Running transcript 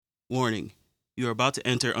Warning, you are about to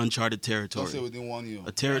enter uncharted territory. Don't say we didn't warn you.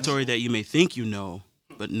 A territory that you may think you know,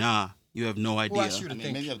 but you have no idea.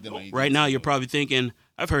 Many of them are idiots. Right now, you're probably thinking,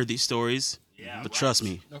 I've heard these stories, but trust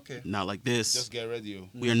me, Okay. not like this. Just get ready.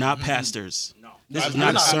 We are not pastors. No. This is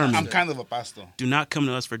not a sermon. I'm kind of a pastor. Do not come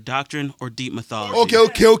to us for doctrine or deep mythology.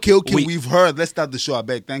 Okay. We- We've heard. Let's start the show. I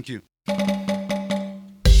beg. Thank you.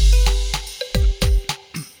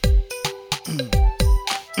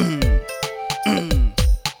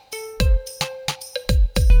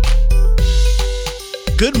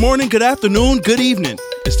 Good morning, good afternoon, good evening.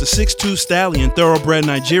 It's the 6'2 stallion, thoroughbred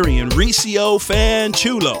Nigerian, Ricio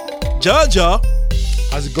Fanchulo. Jaja.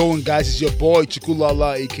 How's it going, guys? It's your boy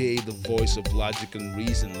Chukulala, aka the voice of logic and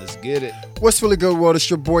reason. Let's get it. What's really good, world? It's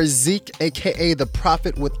your boy Zeke, a.k.a. the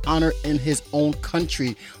prophet with honor in his own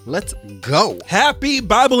country. Let's go. Happy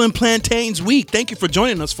Bible and Plantains week. Thank you for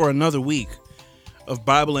joining us for another week of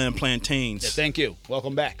Bible and Plantains. Yeah, thank you.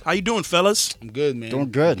 Welcome back. How you doing, fellas? I'm good, man.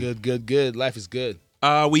 Doing good. Good. Life is good.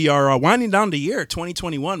 We are winding down the year,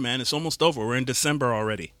 2021, man. It's almost over. We're in December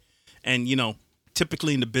already. And,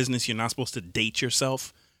 typically in the business, you're not supposed to date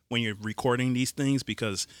yourself when you're recording these things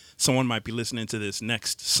because someone might be listening to this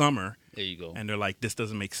next summer. There you go. And they're like, this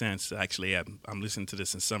doesn't make sense. Actually, I'm listening to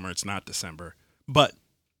this in summer. It's not December. But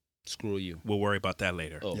Screw you. we'll worry about that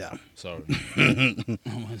later. Oh, Yeah. Sorry.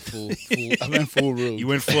 I went full room. You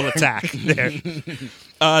went full attack there.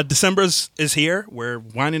 December is here. We're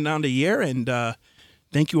winding down the year. And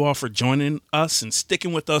thank you all for joining us and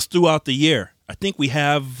sticking with us throughout the year. I think we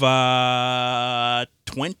have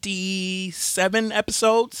 27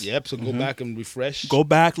 episodes. Yep, so go back and refresh. Go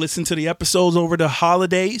back, listen to the episodes over the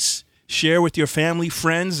holidays. Share with your family,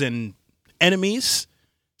 friends, and enemies.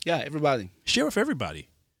 Yeah, everybody. Share with everybody.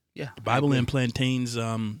 Yeah. The Bible and Plantains,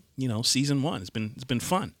 season 1. It's been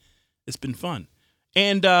fun. It's been fun.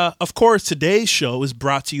 And, of course, today's show is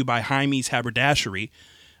brought to you by Jaime's Haberdashery.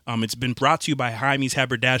 It's been brought to you by Jaime's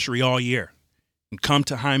Haberdashery all year. And come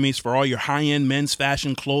to Jaime's for all your high-end men's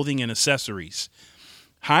fashion clothing and accessories.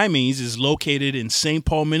 Jaime's is located in St.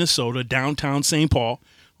 Paul, Minnesota, downtown St. Paul,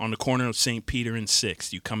 on the corner of St. Peter and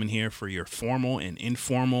 6th. You come in here for your formal and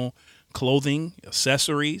informal clothing,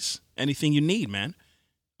 accessories, anything you need, man.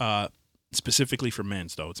 Specifically for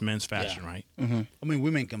men's, though. It's men's fashion, right? Mm-hmm. I mean,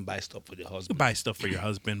 women can buy stuff for their You can husband. buy stuff for your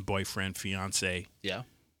husband, boyfriend, fiance, Yeah.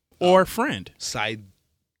 or friend, Side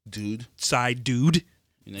dude. side dude,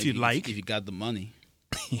 You know, if you'd like. If you got the money.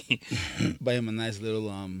 Buy him a nice little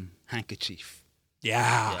handkerchief.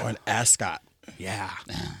 Yeah. Or an ascot. Yeah.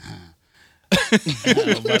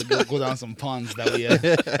 I'm about to go down some ponds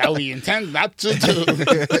that we intend not to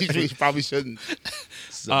do. We probably shouldn't.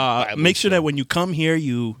 So, Make sure that when you come here,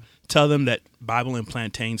 you tell them that Bible and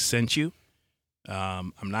Plantains sent you.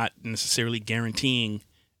 I'm not necessarily guaranteeing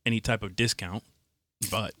any type of discount,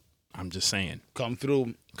 but I'm just saying, come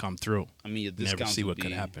through. come through. I mean, your discount Never see will what could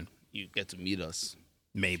be- happen. You get to meet us.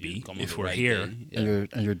 Maybe You come on if the we're right here. day. Yeah.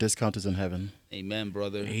 And your discount is in heaven. Amen,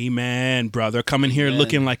 brother. Amen, brother. Come in here Amen.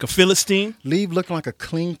 looking like a Philistine. Leave looking like a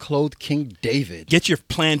clean-clothed King David. Get your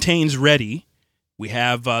plantains ready. We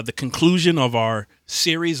have the conclusion of our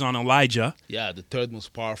series on Elijah, Yeah, the third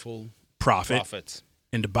most powerful prophet prophet.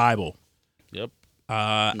 in the Bible. Yep.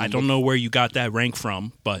 I don't know where you got that rank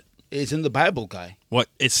from, but It's in the Bible, guy. what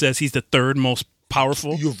it says he's the third most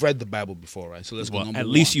powerful. You've read the Bible before, right? So let's go Well, number at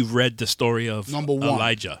one. least you've read the story of Number one.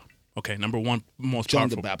 Elijah. Okay, number one most John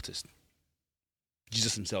powerful. the Baptist.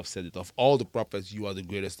 Jesus himself said it. Of all the prophets, you are the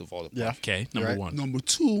greatest of all the Yeah. prophets. Okay, number Right. one. Number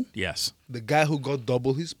two, Yes, the guy who got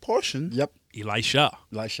double his portion. Yep. Elisha.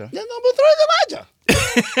 Elisha. Yeah, number three is Elijah.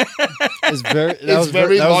 It's very. It's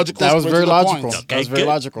very logical, That was straight very to the logical. point. That was Okay, very good,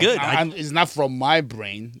 logical. good. And it's not from my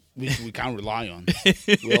brain, which we can't rely on.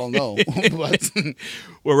 We all know. But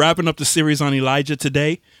We're wrapping up the series on Elijah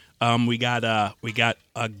today. We got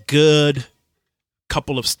a good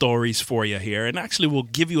couple of stories for you here, and actually we'll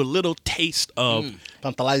give you a little taste of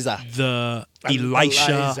Tantaliza.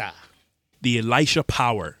 the Elisha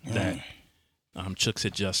power that Chooks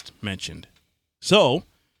had just mentioned. So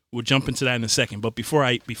we'll jump into that in a second. But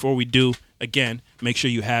before we do, again, make sure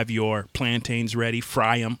you have your plantains ready.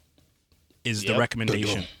 Fry them is the Yep.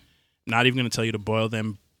 recommendation. Not even going to tell you to boil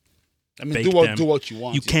them. I mean, Bake do them. what you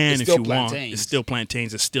want. You can It's if still you want. plantains. It's still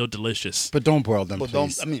plantains. It's still delicious. But don't boil them, But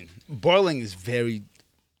please. don't. I mean, boiling is very.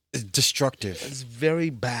 It's destructive. It's very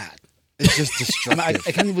bad. It's just I, mean, I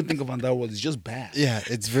destructive. can't even think of another word. It's just bad. Yeah,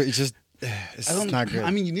 it's very. It's just. It's I don't. not good.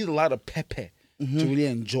 I mean, you need a lot of pepper to really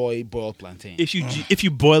enjoy boiled plantain. If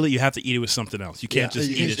you boil it, you have to eat it with something else. You can't just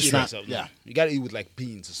eat it It's straight. not- yeah, you gotta eat with like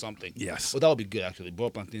beans or something. Yes. but that would be good actually.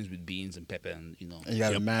 Boiled plantains with beans and pepper, and And you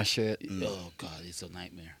gotta mash it. and- oh god, it's a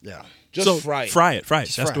nightmare. yeah. Just So fry it. Fry it.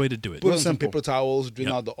 Just That's fry the way it. to do it. Put on some Simple. paper towels, drain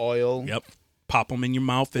Yep. out the oil. Yep. Pop them in your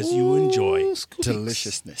mouth as you enjoy. Ooh, Scooby.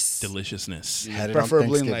 Deliciousness. Deliciousness. Had it on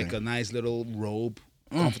Preferably in Thanksgiving. like a nice little robe,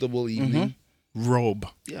 comfortable evening. Robe.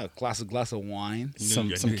 Yeah, a glass of wine. Some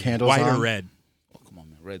candles White on. or red? Oh come on,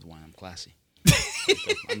 man, red wine. I'm classy.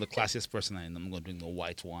 I'm the classiest person I am. I'm gonna drink the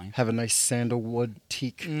white wine. Have a nice sandalwood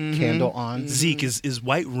teak candle on. Zeke, is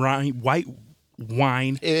white wine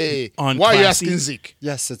Hey, on why are you classy? asking Zeke?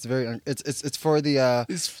 Yes, it's very. It's for the.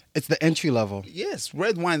 It's, It's the entry level. yes,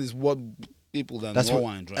 red wine is what people that That's know what.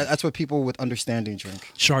 wine drink. That's what people with understanding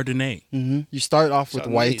drink. Chardonnay. You start off with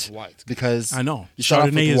Chardonnay white, is white. because I know. you start off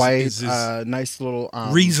Chardonnay with white, is nice little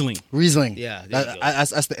Riesling. Riesling. Yeah, there you go.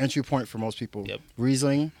 That's the entry point for most people. Yep.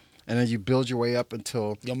 Riesling, and then you build your way up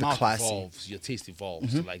until Your the mouth classy. evolves, your taste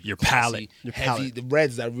evolves. to like Your classy, palate. Your heavy. palate. The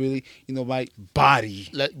reds that really, my Body.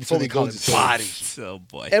 Like, before they we call go it to body. Oh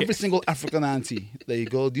boy. every single African auntie, there you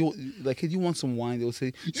go. Do you want some wine? They'll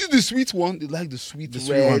say, "This is the sweet one." They like the sweet sweet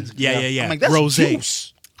red. one. Yeah. I'm like, that's Rosé.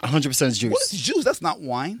 juice. 100% juice. What is juice? That's not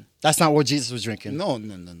wine. That's not what Jesus was drinking. No.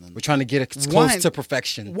 We're trying to get it close Wine- to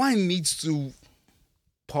perfection. Wine needs to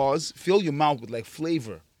fill your mouth with like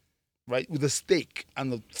flavor, right? With a steak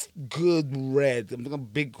and a good red. I'm talking a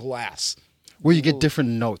big glass. Where you get different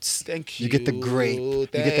notes. Thank You get the grape. you. You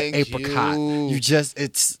get the Thank apricot. you.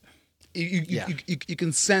 It's Yeah. You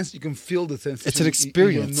can sense, you can feel the sensation. it's an in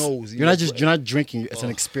experience. your nose. in You're your not just breath. you're not drinking. It's an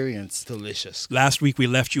experience. Delicious. Last week we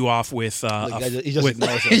left you off with Look, he just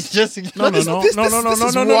ignores us. It's just no. This is why people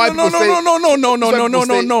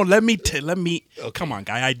say- Let me. Come on,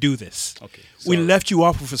 guy. I do this. Okay. We sorry. left you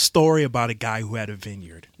off with a story about a guy who had a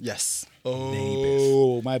vineyard. Yes.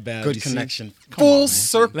 Oh, my bad. Good You see? connection. Come Full on, man.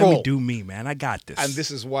 circle. Let me do me, man. I got this. And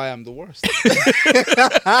this is why I'm the worst. This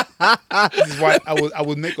is why I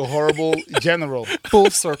would make a horrible general.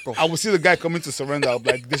 Full circle. I would see the guy coming to surrender. I'll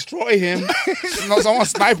be like, destroy him. Someone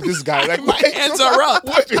snipe this guy. Like, My hands are up.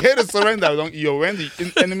 What you here to surrender? You're wearing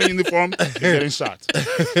the enemy uniform. You're getting shot.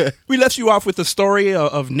 We left you off with the story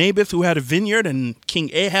of Naboth who had a vineyard, and King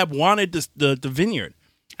Ahab wanted the vineyard.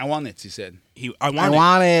 I want it, he said I I want it.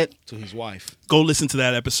 want it. to his wife. Go listen to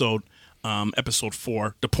that episode, episode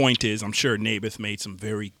 4. The point is, I'm sure Naboth made some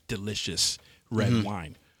very delicious red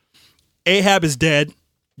wine. Ahab is dead.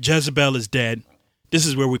 Jezebel is dead. This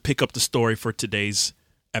is where we pick up the story for today's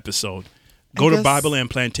episode. Go to guess-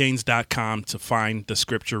 BibleandPlantains.com to find the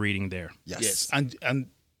scripture reading there. Yes. And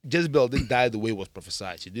Jezebel did die the way it was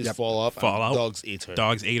prophesied. She did fall off. Fall and out. Dogs ate her.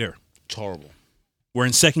 Dogs ate her. It's horrible. We're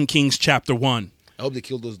in 2 Kings chapter 1. I hope they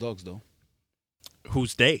killed those dogs though.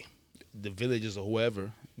 Who's they? The villagers or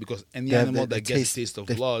whoever, because any They- animal they that gets a taste of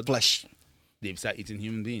they blood, flesh. they start eating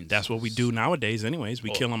human beings. That's what we do nowadays anyways.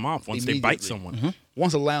 We kill them off once they bite Immediately. someone.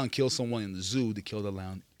 Once a lion kills someone in the zoo, they kill the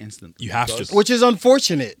lion instantly. You have to. Because- Which is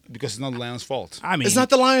unfortunate. because it's not the lion's fault. I mean, It's not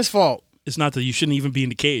the lion's fault. it's not that you shouldn't even be in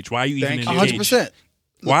the cage. Why are you even Thank in you. the 100%. cage?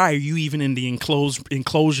 Why are you even in the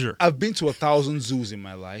enclosure? I've been to 1,000 zoos in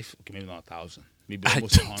my life. Okay, maybe not 1,000. Maybe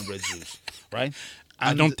almost 100 zoos, right? I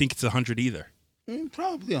And- don't think it's 100 either.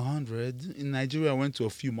 Probably 100. In Nigeria, I went to a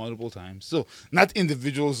few multiple times. So not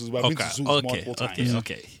individual zoos, but I've been to zoos multiple times.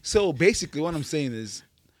 Okay. So basically, what I'm saying is,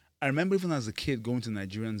 I remember even as a kid going to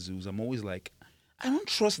Nigerian zoos, I'm always like, I don't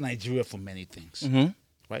trust Nigeria for many things.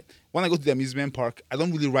 Right? When I go to the amusement park, I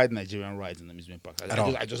don't really ride Nigerian rides in the amusement park.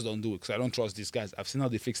 I just don't do it because I don't trust these guys. I've seen how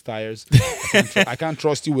they fix tires. I can't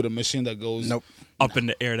trust you with a machine that goes Nope. Up in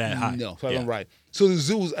the air that high. no, so I Yeah. don't ride. So the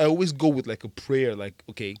zoos, I always go with like a prayer, like,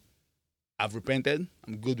 okay, I've repented.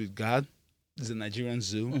 I'm good with God. This is a Nigerian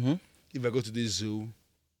zoo. If I go to this zoo,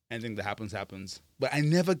 anything that happens, happens. But I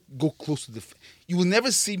never go close to the. You will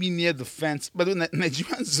never see me near the fence. But the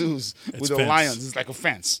Nigerian zoos It's with the fence. lions, it's like a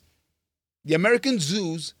fence. The American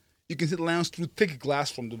zoos, you can see the lions through thick glass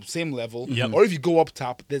from the same level. Yep. Or if you go up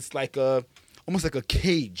top, there's like almost like a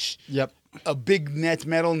cage. Yep. A big net,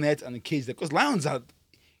 metal net, and a cage. Because lions are,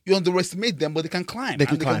 you underestimate them, but they can climb. They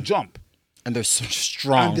can and they climb. can jump. And they're so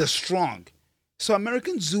strong. And they're strong. So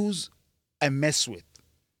American zoos, I mess with.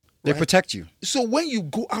 They right? protect you. So when you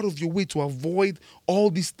go out of your way to avoid all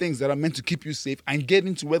these things that are meant to keep you safe and get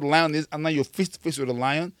into where the lion is, and now you're face to face with the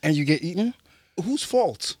lion, And you get eaten. whose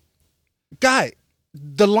fault? Guy,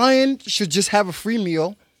 the lion should just have a free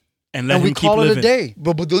meal And let and him we keep call living. it a day.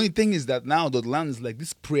 But the only thing is that now the lion is like,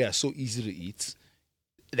 this prey is so easy to eat.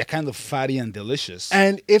 they're kind of fatty and delicious.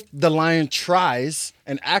 And if the lion tries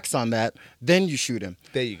and acts on that, then you shoot him.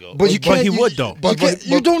 There you go. But you can't. he would, though.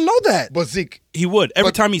 You don't know that. But Zeke, He would. Every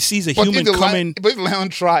But- time he sees a but human if the coming. but if the lion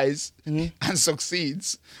tries and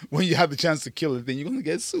succeeds when you have the chance to kill it, then you're gonna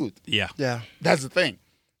get sued. Yeah. Yeah. That's the thing.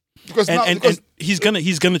 Because And he's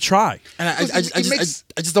gonna try. And I Because it makes-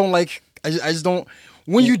 just don't like. I just don't.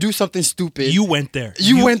 When you do something stupid, You went there.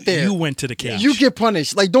 You went there. You went to the cage. you get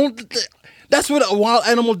punished. Like don't. That's what a wild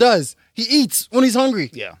animal does. He eats when he's hungry.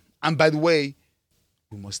 yeah. And by the way,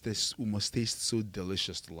 we must taste so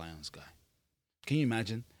delicious to lions, guy. Can you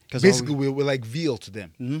imagine? 'Cause Basically, we're like veal to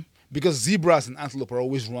them. Mm-hmm. Because zebras and antelope are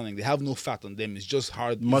always running. They have no fat on them. It's just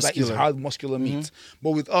hard, Muscular. It's hard, muscular meat.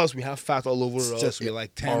 But with us, we have fat all over us. just- We're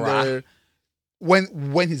like Alright. tender.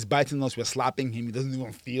 When he's biting us, we're slapping him. He doesn't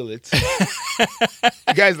even feel it.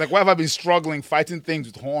 Guys, like, why have I been struggling fighting things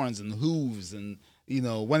with horns and hooves and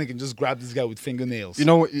when I can just grab this guy with fingernails? You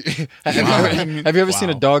know what? Have you ever seen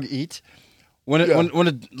a dog eat? When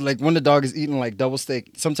the dog is eating like double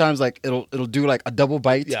steak, sometimes like it'll do like a double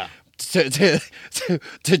bite. Yeah. To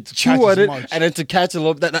chew catch on as it much. and then to catch a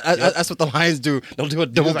little. That's what the lions do. They'll do a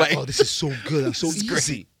double He's like, bite. oh, this is so good and so This is great.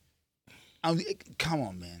 easy. Come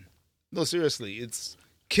on, man. No, seriously, it's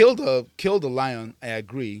kill the lion. I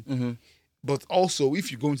agree, but also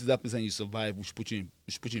if you go into that place and you survive, we should put you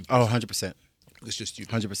in. Oh, 100%. It's just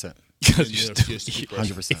stupid. 100%. You're a stupid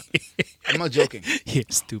person. 100%. I'm not joking. You're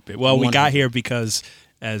stupid. Well, we got 100. here because,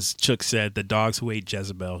 as Chuck said, the dogs who ate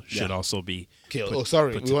Jezebel should also be Kill. put- Oh,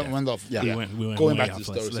 sorry, put we to went, death. went off. Yeah. We went Going way back to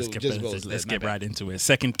the off. story. Let's So get, Jezebel let's, is let's dead, my get bad. right into it.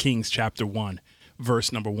 2 Kings chapter 1,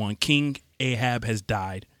 verse number 1. King Ahab has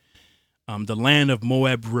died. The land of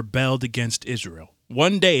Moab rebelled against Israel.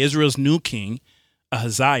 One day, Israel's new king,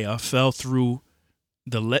 Ahaziah, fell through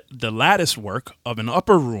the lattice work of an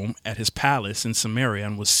upper room at his palace in Samaria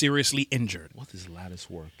and was seriously injured. What is lattice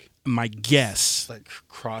work? My guess It's like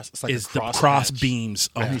cross. It's like is a the cross cross hatch. beams.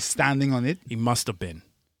 And Of, he's standing on it. he must have been.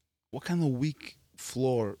 What kind of weak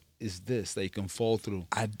floor is this that you can fall through?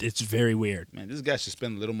 It's very weird. Man, this guy should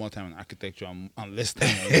spend a little more time on architecture, on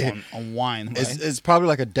listing, on wine. Right? It's probably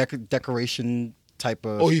like a decoration type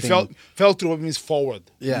of. Oh, he thing. fell through. It means forward.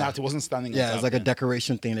 Yeah. Not, he wasn't standing. on Yeah, top, it's like a man.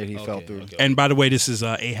 decoration thing that he fell Okay, through. okay. And by the way, this is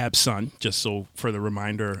Ahab's son, just so for the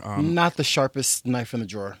reminder. Not the sharpest knife in the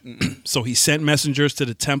drawer. So he sent messengers to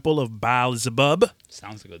the temple of Baal-zebub,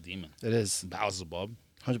 Sounds like a demon. It is Beelzebub.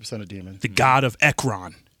 100% a demon. the god of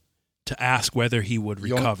Ekron, to ask whether he would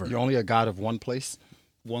recover. You're only a god of one place,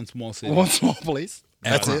 One small city. one small place.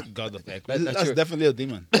 That's Ekron. it. God of Ekron. That's That's your- definitely a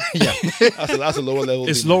demon. Yeah. That's a lower level.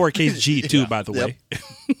 It's demon. lowercase g too, by the way.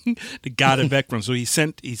 The god of Ekron. So he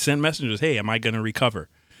sent messengers. Hey, am I going to recover?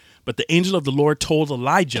 But the angel of the Lord told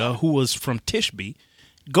Elijah, who was from Tishbe,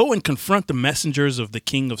 go and confront the messengers of the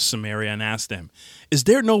king of Samaria and ask them, is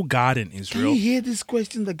there no God in Can Israel? you hear this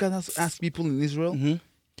question that God has asked people in Israel?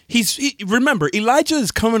 Remember, Elijah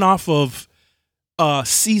is coming off of a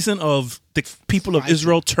season of the people of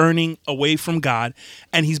Israel turning away from God,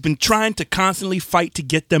 and he's been trying to constantly fight to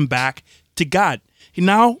get them back to God.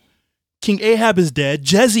 Now, King Ahab is dead.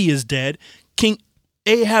 Jezi is dead. King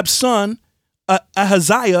Ahab's son,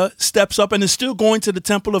 Ahaziah, steps up and is still going to the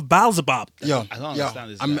temple of Baal-zebub. Yo, I don't yo,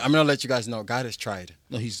 understand this I'm guy. going to let you guys know. God has tried.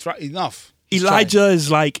 No, he's tried enough. Elijah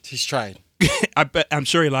is like, He's tried. I'm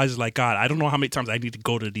sure Elijah's like, God, I don't know how many times I need to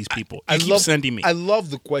go to these people. He keeps sending me. I love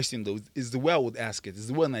the question though. Is the way I would ask it. Is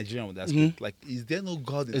the way a Nigerian would ask it. Like, is there no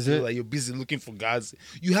God in Is Israel? it? Like, you're busy looking for gods.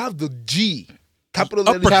 You have the G, capital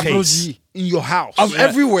Uppercase. letter Capital G, G. in your house. Of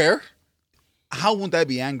everywhere. How wouldn't I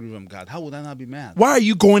be angry with him, God? How would I not be mad? Why are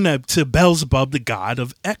you going to Beelzebub, the god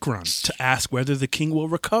of Ekron, to ask whether the king will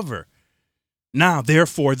recover? Now,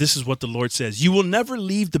 therefore, this is what the Lord says. You will never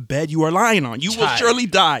leave the bed you are lying on. You will Chai. surely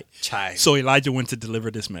die. Chai. So Elijah went to deliver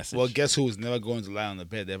this message. Well, guess who is never going to lie on the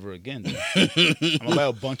bed ever again? I'm gonna buy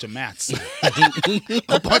a bunch of mats,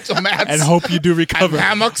 a bunch of mats, and hope you do recover. and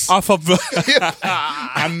hammocks. Off of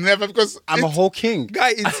I'm never because I'm a it's- whole king.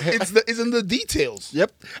 guy. It's in the details.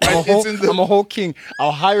 Yep. Right, I'm a whole king.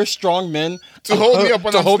 I'll hire strong men To hold me up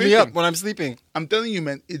when to I'm hold me sleeping. up when I'm sleeping. I'm telling you,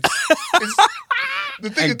 man. It's the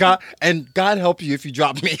thing. And God help you if you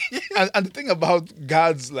drop me. And the thing about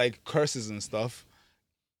God's like curses and stuff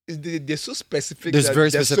is they're so specific. There's that very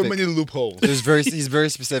there's specific. so many loopholes. He's very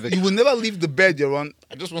specific. You will never leave the bed you're on.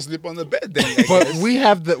 I just want to sleep on the bed. Then, I But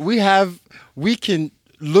guess. we can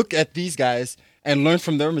look at these guys and learn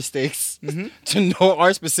from their mistakes Mm-hmm. to know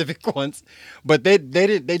our specific ones. But they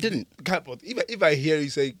didn't. God, but if I hear you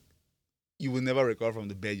say you will never recover from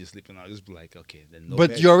the bed you're sleeping on, I'll just be like, okay, then no. But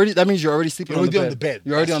bed. that means you're already sleeping You're already on the bed.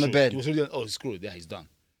 You're already That's on the true. bed. He was already on, oh, screw it. Yeah, he's done.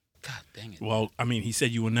 God dang it. Well, I mean, he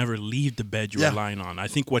said you will never leave the bed you Yeah. are lying on. I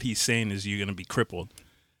think what he's saying is you're going to be crippled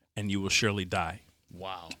and you will surely die.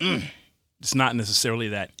 Wow. It's not necessarily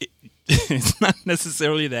that. It's not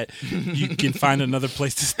necessarily that you can find another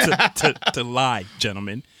place to lie,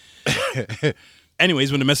 gentlemen.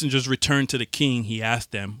 Anyways, when the messengers returned to the king, he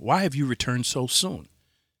asked them, "Why have you returned so soon?"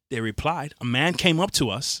 They replied, "A man came up to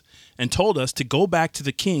us and told us to go back to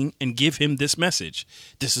the king and give him this message.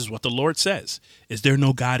 This is what the Lord says. Is there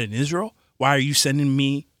no God in Israel? Why are you sending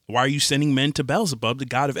men to Beelzebub, the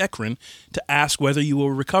god of Ekron, to ask whether you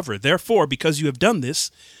will recover? Therefore, because you have done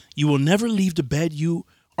this, you will never leave the bed you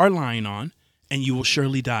are lying on, and you will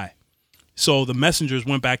surely die." So the messengers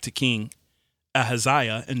went back to King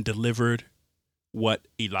Ahaziah and delivered what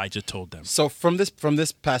Elijah told them. So from this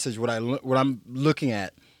passage, what I'm looking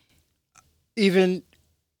at, even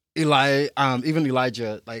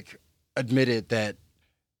Elijah like admitted that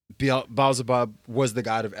Beelzebub was the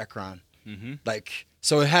god of Ekron. Mm-hmm. Like,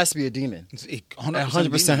 so it has to be a demon. It's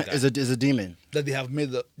 100% is a demon. that they have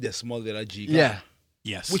made the small letter G God. Yeah.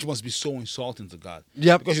 Yes. Which must be so insulting to God.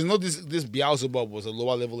 Yep. Because you know this Beelzebub was a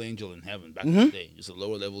lower level angel in heaven back in the day. Just a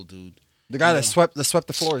lower level dude. The guy that swept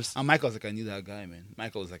the floors. And Michael was like, I knew that guy, man.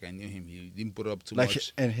 Michael was like, I knew him. He didn't put up too Like,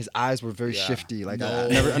 much. and his eyes were very Yeah. shifty. Like, No.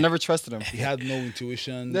 I never trusted him. He had no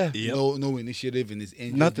intuition, Yeah. Yep. no initiative in his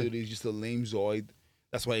angel Nothing. duty. He's just a lame Zoid.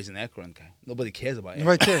 That's why he's an Ekron guy. Nobody cares about Ekron.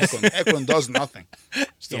 Right there. Ekron does nothing.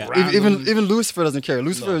 Just a Yeah. random- Even Lucifer doesn't care.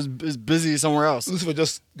 Lucifer No. is busy somewhere else. Lucifer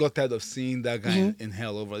just got tired of seeing that guy in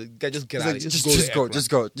hell over. The guy just get He's out. like, of here. just to go Ekron. just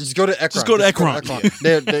go to Ekron. Just go to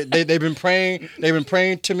Ekron. They've been praying. They've been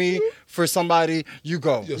praying to me for somebody. You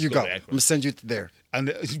go. Just You go go. to I'm Ekron. gonna send you there. And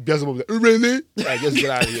Beelzebub was like, really? Like, just get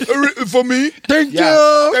out of here. For me? Thank Yeah.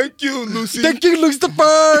 you. Thank you, Lucy. Thank you,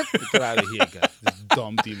 Lucifer. Get out of here, guys. This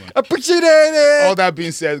dumb demon. Appreciate it. All that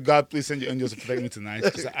being said, God, please send your angels to protect me tonight.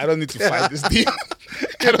 'Cause I don't need to fight this demon.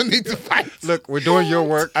 I don't need to fight. Look, we're doing your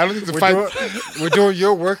work. I don't need to We're fight. we're doing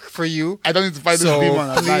your work for you. I don't need to fight So, this demon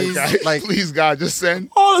at night, please, guys. like- Please, God, just send.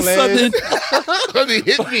 All of a Please. sudden, Don't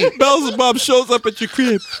hit me. Beelzebub shows up at your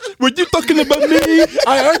crib. Were you talking about me?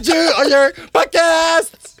 I heard you on your podcast.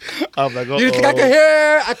 I'm like, You think I can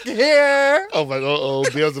hear? I can hear. Oh my God, oh,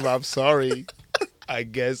 Beelzebub, I'm sorry. I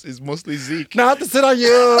guess it's mostly Zeke. Now I have to sit on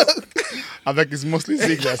you. I'm like, it's mostly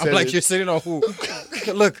Zeke that said I'm like, it. you're sitting on who?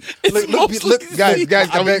 Look, look, Guys, I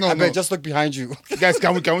can we, beg, no, I beg, no. just look behind you. Guys,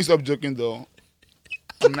 can we stop joking though?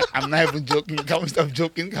 I'm not even joking. Can we stop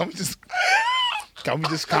joking? Can we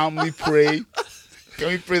just calmly pray? Can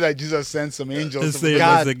we pray that Jesus sends some angels? Just to say,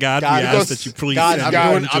 protect- "Listen, God, we God, ask that you please God, send God,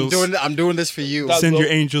 your angels. I'm doing this for you. God, Send your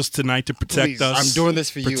Lord. angels tonight to protect Please. us. I'm doing this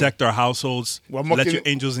for you. Protect our households. We're Let mocking- your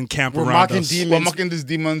angels encamp we're around mocking us. demons. We're mocking these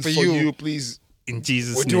demons For for you. you. Please. In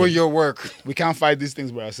Jesus' We're name. doing your work. We can't fight these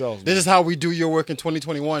things by ourselves. This is how we do your work in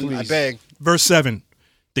 2021. I Please. beg. Verse 7,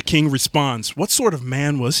 the king responds, "What sort of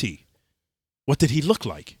man was he? What did he look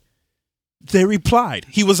like?" They replied,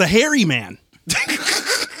 "He was a hairy man.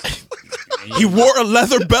 He wore a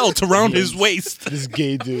leather belt around his waist." This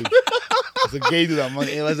gay dude. It's a gay dude.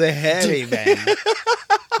 It was a hairy man.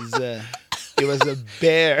 It was a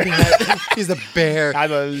bear. He's a bear.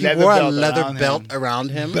 Had a He leather wore a belt leather around belt him. around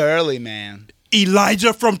him. Burly man.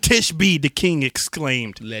 "Elijah from Tishbe," the king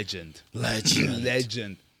exclaimed. Legend. Legend.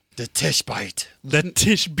 Legend. The Tishbite. The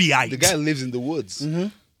Tishbeite. The guy lives in the woods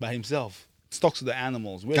by himself. Talks to the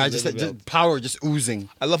animals. Wears Guy a just, leather belt. power just oozing.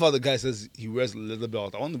 I love how the guy says he wears a leather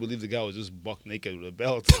belt. I want to believe the guy was just buck naked with a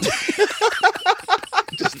belt.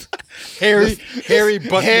 Hairy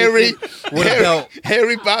butt hairy, naked with a belt.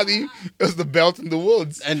 hairy body. There's the belt in the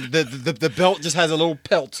woods. And the belt just has a little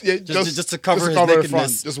pelt. Yeah, just to cover his the front.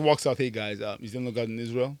 nakedness. Just walks out. Hey guys, is there no God in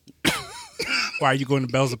Israel? Why are you going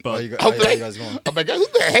to Beelzebub? How you I'm like, guys going? I'm like, who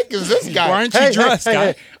the heck is this guy? Why aren't you dressed,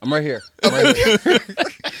 guy? I'm right here. I'm right here.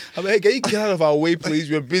 I'm like, hey, can you get out of our way, please?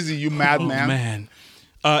 We're busy, you Oh, madman.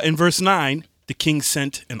 man. In verse 9, the king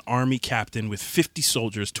sent an army captain with 50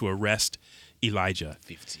 soldiers to arrest Elijah.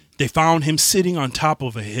 50. They found him sitting on top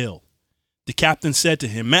of a hill. The captain said to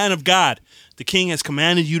him, "Man of God, the king has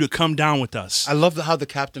commanded you to come down with us." I love how the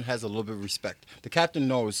captain has a little bit of respect. The captain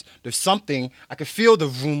knows there's something. I can feel the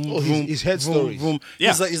room. Oh, his head stories.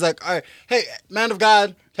 Yeah. He's like, all right, hey, man of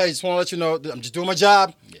God, hey, just want to let you know that I'm just doing my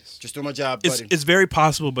job. Yes. Just doing my job, It's, buddy. it's very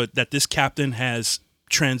possible, but that this captain has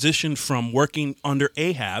transitioned from working under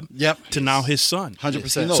Ahab Yep. to now his son.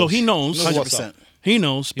 100%. So he knows. He knows what's up. 100%. He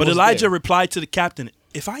knows. But was Elijah there. replied to the captain,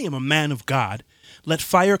 "If I am a man of God, let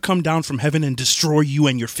fire come down from heaven and destroy you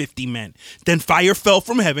and your 50 men." Then fire fell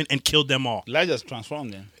from heaven and killed them all. Elijah's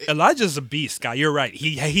transformed then. Elijah's a beast, guy. You're right.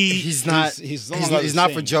 He's not. he's no He's longer he's the not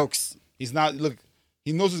same. for jokes. He's not, look,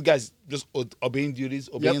 He knows this guy's just obeying duties,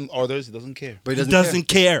 obeying orders. He doesn't care. But He doesn't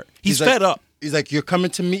care. He's fed up. He's like, you're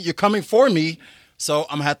coming to me. You're coming for me. So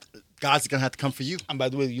God's gonna have to come for you. And by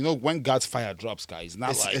the way, you know when God's fire drops, guys, it's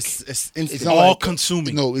not like it's it's instant. not all like,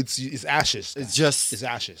 consuming. No, it's ashes. It's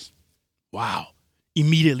ashes. Wow.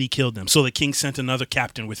 Immediately killed them. So the king sent another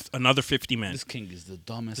captain with another 50 men. This king is the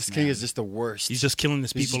dumbest. This man. king is just the worst. He's just killing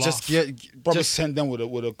his people off. Probably send them with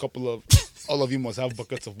a couple of. All of you must have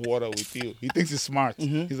buckets of water with you. He thinks he's smart.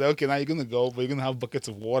 He's like, okay, now you're gonna go, but you're gonna have buckets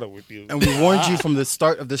of water with you. And we warned you from the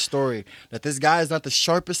start of this story that this guy is not the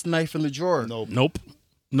sharpest knife in the drawer.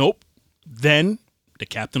 Nope. Then the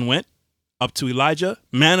captain went up to Elijah,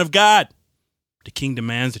 man of God. The king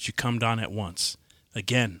demands that you come down at once.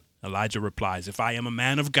 Again, Elijah replies, if I am a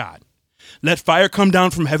man of God, let fire come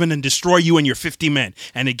down from heaven and destroy you and your 50 men.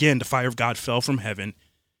 And again, the fire of God fell from heaven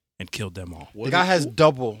and killed them all. The guy has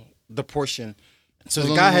double the portion. So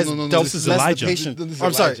the guy has double This is Elijah.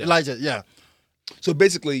 I'm sorry, Elijah, yeah. So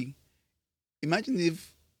basically, imagine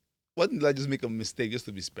if, why didn't I just make a mistake just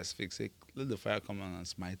to be specific? Say, let the fire come down and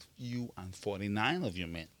smite you and 49 of your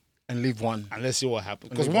men. And leave one. And let's see what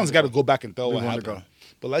happens. Because one's got to go back and tell what happened. Go.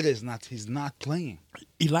 But Elijah he's not playing.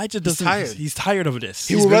 Elijah doesn't. He's tired of this.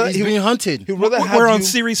 He's being hunted. We're on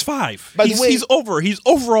series 5. By the way, he's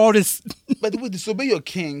over all this. By the way, disobey your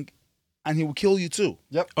king, and he will kill you too.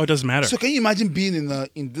 Yep. Oh, it doesn't matter. So can you imagine being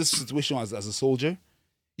in this situation as a soldier?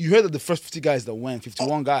 You heard that the first 50 guys that went,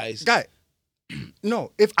 51 guys. Guy,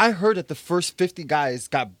 no. If I heard that the first 50 guys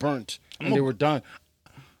got burnt and they were done.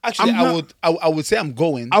 Actually, I would say I'm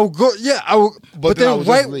going. I would go, yeah. I would, but then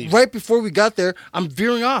leave. right before we got there, I'm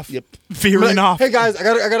veering off. Yep, veering off. Hey guys, I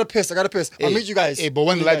gotta piss. I'll meet you guys. Hey, but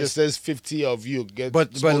when Elijah says 50 of you get,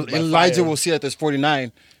 but Elijah will see that there's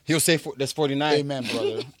 49. He'll say there's 49. Amen,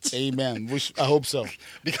 brother. Amen. I hope so.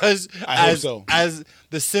 Because as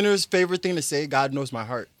the sinner's favorite thing to say, God knows my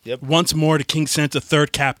heart. Yep. Once more, the king sent a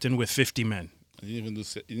third captain with 50 men. He didn't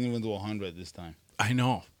even do 100 this time. I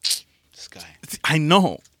know. This guy. I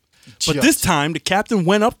know. But this time, the captain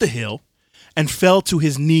went up the hill and fell to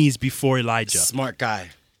his knees before Elijah. Smart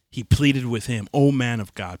guy. He pleaded with him, "O man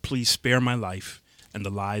of God, please spare my life and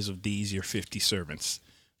the lives of these your 50 servants."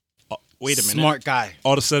 Wait a minute. Smart guy.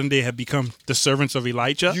 All of a sudden, they have become the servants of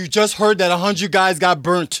Elijah? You just heard that 100 guys got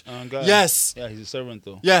burnt. Yes. Yeah, he's a servant,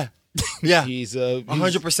 though. Yeah. Yeah. He's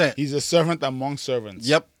 100%. He's a servant among servants.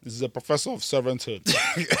 Yep. This is a professor of servanthood.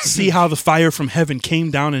 See how the fire from heaven came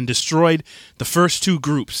down and destroyed the first 2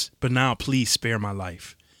 groups, but now please spare my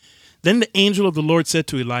life. Then the angel of the Lord said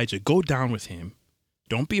to Elijah, "Go down with him.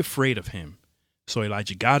 Don't be afraid of him." So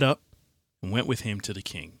Elijah got up and went with him to the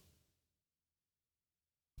king.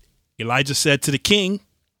 Elijah said to the king,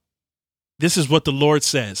 "This is what the Lord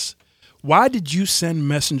says. Why did you send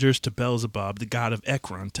messengers to Beelzebub, the god of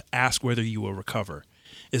Ekron, to ask whether you will recover?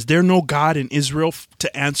 Is there no God in Israel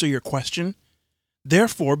to answer your question?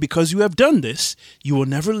 Therefore, because you have done this, you will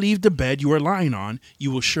never leave the bed you are lying on.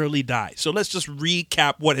 You will surely die." So let's just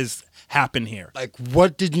recap what has happened here. Like,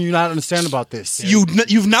 what did you not understand about this?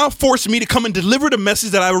 You've now forced me to come and deliver the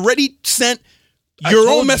message that I already sent your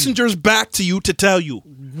own messengers back to you to tell you.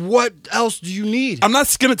 What else do you need? I'm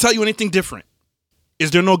not going to tell you anything different.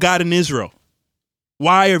 Is there no God in Israel?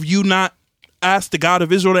 Why have you not asked the God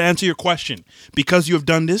of Israel to answer your question? Because you have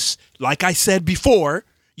done this, like I said before,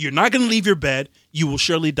 you're not going to leave your bed. You will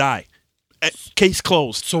surely die. Case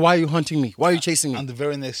closed. So why are you hunting me? Why are you chasing me? And the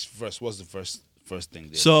very next verse was the first thing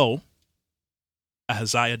there. So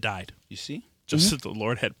Ahaziah died. You see? Just as the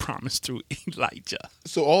Lord had promised through Elijah.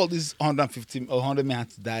 So all these 100 men had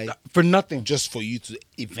to die for nothing, just for you to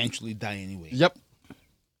eventually die anyway. Yep.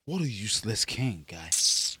 What a useless king,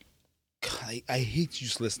 guys. God, I hate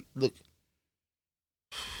useless. Look,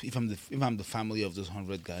 if I'm the family of those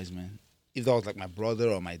 100 guys, man, if that was like my brother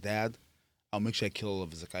or my dad, I'll make sure I kill all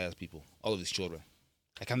of Hezekiah's people, all of his children.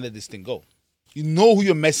 I can't let this thing go. You know who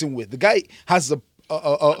you're messing with. The guy has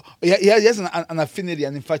he has an affinity,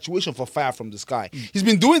 an infatuation for fire from the sky. He's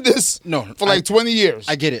been doing this for like 20 years.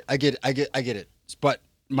 I get it. But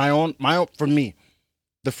my own, for me,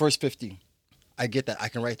 the first 50, I get that. I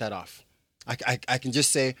can write that off. I can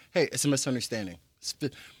just say, hey, it's a misunderstanding.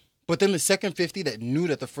 But then the second 50 that knew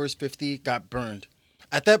that the first 50 got burned,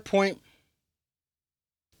 at that point,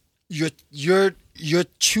 you're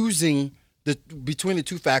choosing between the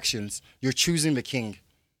two factions. You're choosing the king.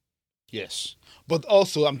 Yes, but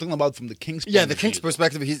also I'm talking about from the king's point the king's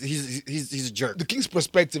perspective. He's a jerk. The king's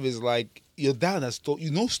perspective is like your dad has told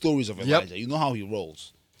stories of Elijah. Yep. You know how he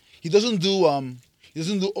rolls. He doesn't do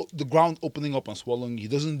the ground opening up and swallowing. He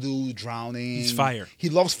doesn't do drowning. He's fire. He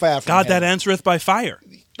loves fire. From God heaven. that answereth by fire.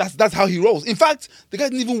 That's how he rolls. In fact, the guy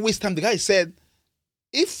didn't even waste time. The guy said,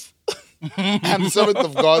 if I'm the servant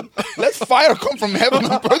of God, let fire come from heaven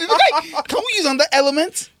and burn it. Can we use on that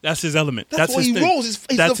element? That's his element. That's what his he thing. rolls. He's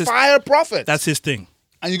the fire prophet. That's his thing.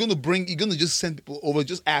 And you're gonna just send people over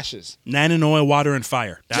just ashes. Man and oil, water and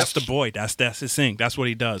fire. That's the boy. That's his thing. That's what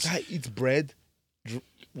he does. Guy eats bread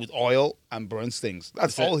with oil and burns things.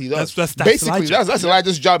 That's all he does. That's Basically, Elijah. that's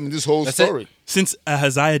Elijah's job in this whole story. Since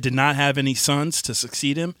Ahaziah did not have any sons to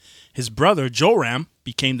succeed him, his brother Joram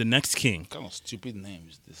became the next king. What kind of stupid name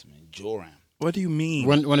is this, man? Joram. What do you mean?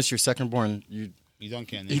 When it's your second born, you don't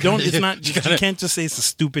care. You don't. It's not. You can't just say it's a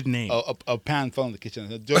stupid name. A pan fell in the kitchen.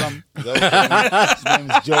 Joram. His name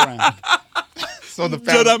is Joram. So the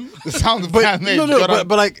pan, the sound of the pan name. No, but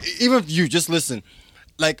like even if you just listen,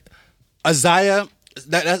 like Isaiah,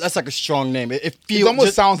 that's like a strong name. It feels. It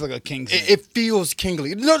almost sounds like a king's name. It feels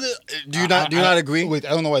kingly. No, do you not agree? Wait, I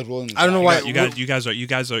don't know why it's rolling. I don't know why you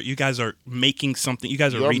guys are making something. You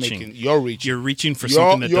guys are reaching. You're reaching. You're reaching for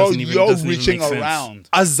something that doesn't even reaching make around. sense.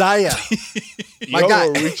 Isaiah. My You're guy.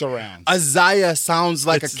 reach around. Isaiah sounds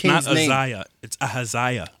like It's a king's not name. Isaiah. It's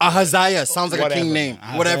Ahaziah. Ahaziah sounds like a king name.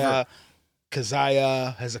 Ahaziah, Whatever.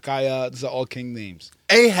 Keziah, Hezekiah. These are all king names.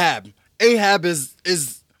 Ahab is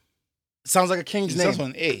sounds like a king's It name. starts with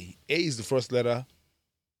an A. A is the first letter.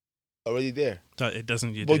 Already there. It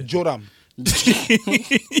doesn't. But Joram.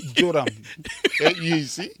 Joram. You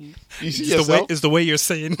see yourself? It's the way you're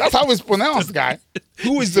saying. That's how it's pronounced, guy.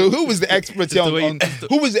 Who was the expert here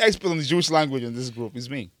who was the expert on the Jewish language in this group? It's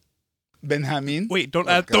me. Benjamin. Wait, don't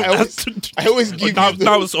I always give now, you the,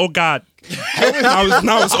 now it's oh God.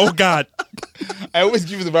 now it's oh God. I always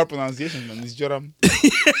give you the right pronunciation, man. It's Joram.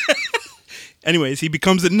 Anyways, he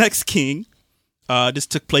becomes the next king. This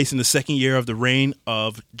took place in the second year of the reign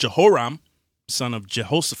of Jehoram, son of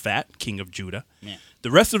Jehoshaphat, king of Judah. Man. The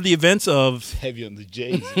rest of the events of Heavy on the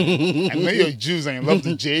J's. I know you're Jews and you love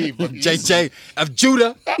the J, but JJ of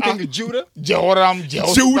Judah, king of Judah. Jehoram,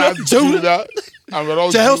 Jehoshaphat, Judah. And we're all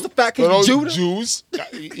Jehoshaphat, king we're all of Judah. Jews.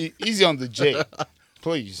 Easy on the J,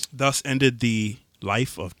 please. thus ended the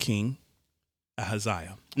life of King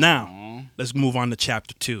Ahaziah. Now, let's move on to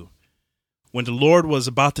chapter 2. When the Lord was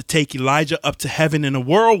about to take Elijah up to heaven in a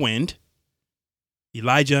whirlwind,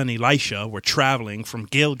 Elijah and Elisha were traveling from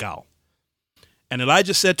Gilgal. And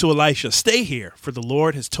Elijah said to Elisha, "Stay here, for the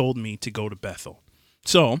Lord has told me to go to Bethel."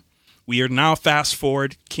 So, we are now fast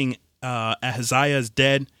forward. King Ahaziah is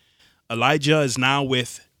dead. Elijah is now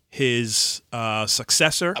with his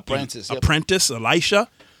successor, apprentice Elisha.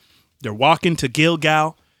 They're walking to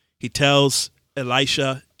Gilgal. He tells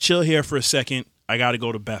Elisha, "Chill here for a second. I got to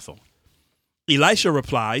go to Bethel." Elisha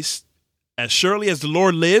replies, "As surely as the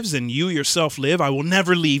Lord lives and you yourself live, I will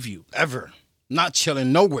never leave you." Ever. Not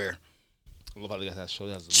chilling nowhere.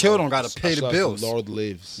 Chill don't got to pay the bills. The Lord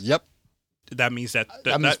lives. Yep. That means that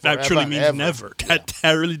means truly means forever. never. Yeah.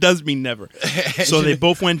 That really does mean never. So they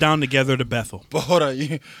both went down together to Bethel. But hold on,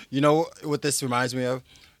 you know what this reminds me of?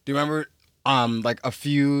 Do you remember like a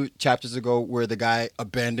few chapters ago where the guy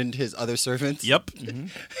abandoned his other servants? Yep.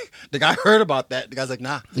 The guy heard about that. The guy's like,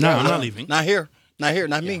 nah, I'm not leaving. Not here,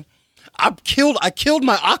 not me. I killed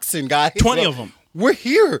my oxen, guy. 20 of them. We're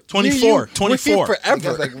here. 24. We're here forever.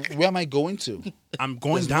 Because, like, where am I going to? I'm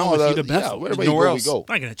going There's down no with other- you to Bethel. Yeah, wherever Nowhere you else. go, we go.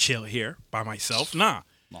 I'm not going to chill here by myself. Nah.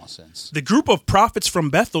 Nonsense. The group of prophets from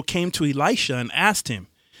Bethel came to Elisha and asked him,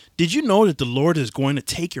 "Did you know that the Lord is going to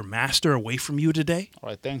take your master away from you today?" All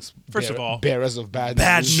right, thanks. First of all, bearers of bad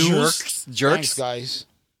news. Jerks. Thanks, guys.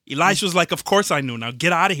 Elisha was like, "Of course I knew. Now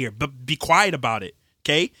get out of here, but be quiet about it,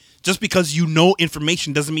 okay? Just because you know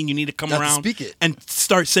information doesn't mean you need to come You have to around speak it. and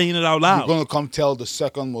start saying it out You're loud." gonna come tell the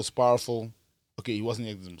second most powerful. Okay, he wasn't.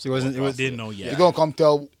 He wasn't. Didn't know yet. You're gonna come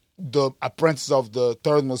tell the apprentice of the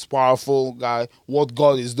third most powerful guy what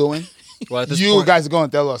God is doing. Well, at this You point, guys are gonna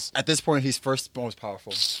tell us At this point, he's first most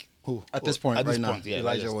powerful. who. At this point, right now, yeah,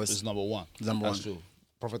 Elijah is was number one. number That's one. true.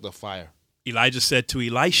 Prophet of fire. Elijah said to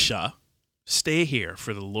Elisha, "Stay here,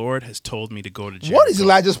 for the Lord has told me to go to Jericho." What is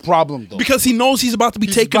Elijah's problem though? Because he knows he's about to be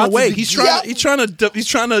taken about to away. be- He's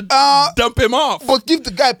trying to dump him off. But give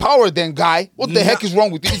the guy power, then, guy. What the heck is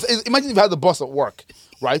wrong with you? Imagine if you had the boss at work,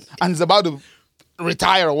 right, and he's about to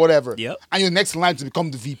retire or whatever. Yep. And you're next in line to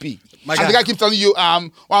become the VP. My and guy. the guy keeps telling you, why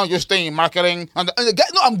don't you stay in marketing? And the guy,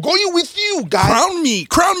 no, I'm going with you, guy.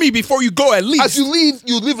 Crown me before you go at least. As you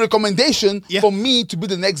leave recommendation Yeah. for me to be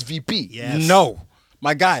the next VP. Yes. No,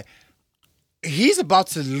 my guy. He's about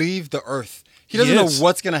to leave the earth. He doesn't Yes. know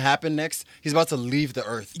what's gonna happen next. He's about to leave the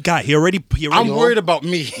earth. Guy, he already. I'm worried about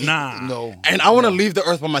me. Nah. No. And I want to leave the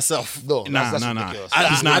earth by myself. No, Nah, that's nah. ridiculous.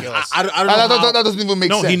 He's not. I don't know. how- That doesn't even make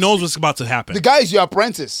No, sense. he knows what's about to happen. The guy is your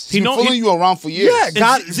apprentice. He's been following you around for years.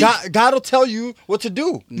 Yeah, Zeke- God will tell you what to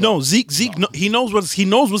do. No, Zeke. No, he knows what's going to He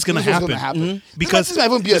knows what's happen. gonna happen. Because This might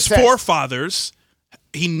even be a his test. forefathers.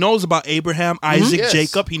 He knows about Abraham, Isaac, Yes.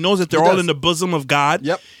 Jacob. He knows that they're He all does. in the bosom of God.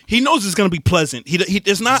 Yep. He knows it's going to be pleasant.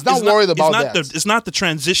 It's not. He's not worried about that. It's not the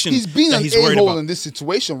transition. He's being that an he's worried a-hole about. in this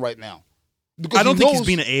situation right now. Because I don't he think knows- he's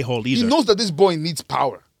being an a-hole He either. knows that this boy needs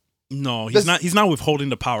power. No, he's That's- not. He's not withholding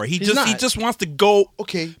the power. He not. just wants to go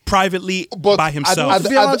Okay. privately But by himself. At,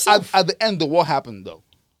 Be by at, himself. at the end, though, what happened though?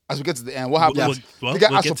 As we get to the end, what happened? Well, the guy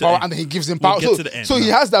we'll asks get for to power, the and then he gives him We'll power. get so to the end, so he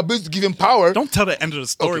no. has the ability to give him power. Don't tell the end of the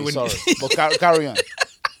story Okay, when sorry, but carry on.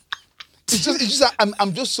 It's just that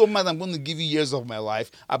I'm just so mad. I'm going to give you years of my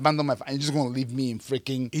life, abandon my, and you're just going to leave me in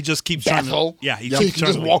freaking he just keeps trying to. Bethel. Yeah, he so keeps you can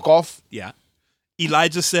trying just to walk off. Yeah.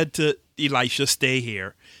 Elijah said to Elisha, "Stay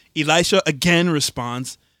here." Elisha again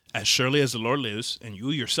responds, "As surely as the Lord lives and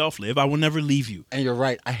you yourself live, I will never leave you." And you're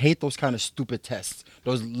right. I hate those kind of stupid tests.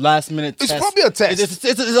 Those last minute It's tests. probably a test. It's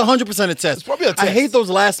 100% a test. It's probably a I test. hate those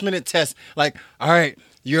last minute tests. Like, all right,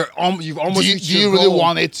 you've almost Do reached you your really goal.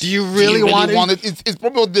 want it? Do you really want it? It's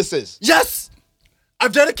probably what this is. Yes.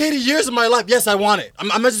 I've dedicated years of my life. Yes, I want it. I'm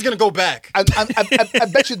not just gonna go back. I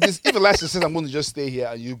bet you this. If Elisha says I'm going to just stay here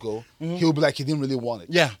and you go, he'll be like he didn't really want it.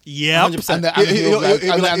 Yeah. Yep. 100%. And then- He'll and he'll be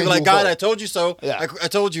like, and then he'll be like, he'll God, go. I told you so. Yeah. I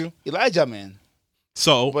told you. Elijah, man.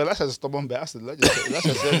 So But Elisha's a stubborn bastard.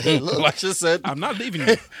 Elisha said, hey, look. Elisha said. I'm not leaving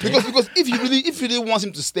you. because if you really wants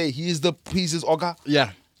him to stay, he's his ogre. Yeah.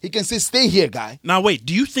 He can say, stay here, guy. Now wait,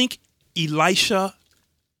 do you think Elisha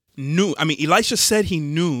knew? I mean, Elisha said he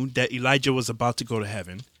knew that Elijah was about to go to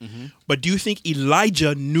heaven, but do you think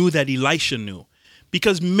Elijah knew that Elisha knew?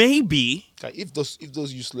 Because maybe Guy, if those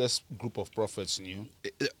useless group of prophets knew,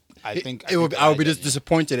 I think I would be Elijah just knew.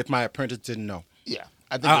 disappointed if my apprentice didn't know. Yeah,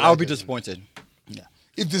 I think I would be Elijah knew. disappointed. Yeah.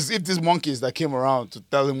 If these monkeys that came around to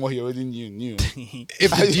tell him what he already knew.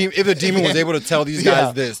 If the demon was able to tell these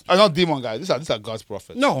guys this. Not demon guys. These are God's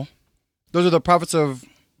prophets. No. Those are the prophets of.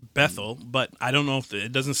 Bethel, but I don't know if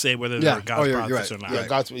it doesn't say whether Yeah. they're God's Oh, you're prophets right. or not. Yeah,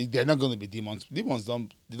 God's. They're not going to be demons. Demons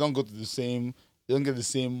don't go to the same. They don't get the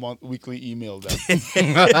same weekly email that,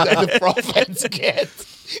 that the prophets get.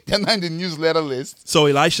 They're not in the newsletter list. So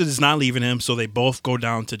Elisha is not leaving him, so they both go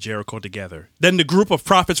down to Jericho together. Then the group of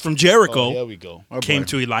prophets from Jericho Oh, here we go. came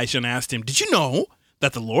to Elisha and asked him, "Did you know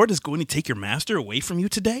that the Lord is going to take your master away from you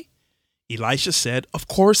today?" Elisha said, "Of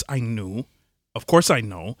course I knew. Of course I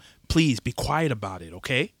know. Please be quiet about it,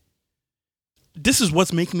 okay?" This is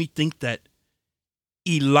what's making me think that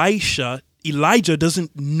Elijah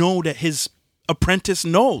doesn't know that his apprentice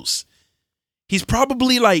knows. He's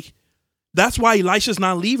probably like, that's why Elisha's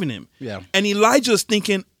not leaving him. Yeah. And Elijah's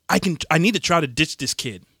thinking, I need to try to ditch this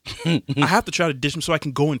kid. I have to try to ditch him so I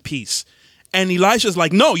can go in peace. And Elisha's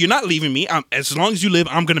like, no, you're not leaving me. As long as you live,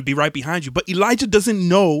 I'm going to be right behind you. But Elijah doesn't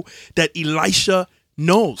know that Elisha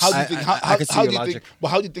knows. How do you think? I can see how your do you logic. think? But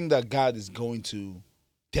how do you think that God is going to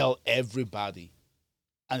tell everybody?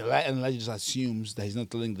 And Elijah just assumes that he's not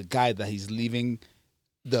telling the guy that he's leaving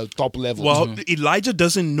the top level. Well, Elijah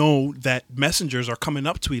doesn't know that messengers are coming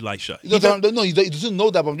up to Elisha. he doesn't know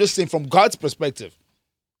that. But I'm just saying, from God's perspective,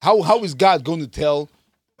 how is God going to tell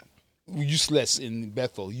useless in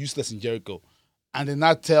Bethel, useless in Jericho, and then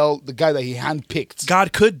not tell the guy that he handpicked?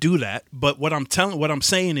 God could do that, but what I'm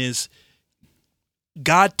saying is,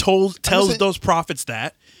 God tells saying- those prophets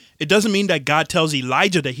that. It doesn't mean that God tells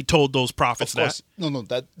Elijah that he told those prophets Of course,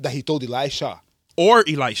 that, that he told Elisha. or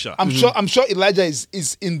Elisha. I'm sure Elijah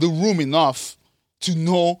is in the room enough to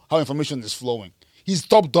know how information is flowing. He's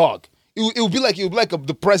top dog. It would be like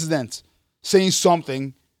the president saying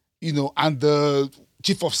something, and the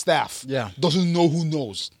chief of staff doesn't know who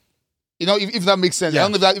knows. If that makes sense. Yeah. I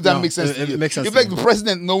don't know if that No, makes sense. it to you. makes sense If to like me. the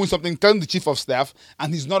president knowing something, telling the chief of staff,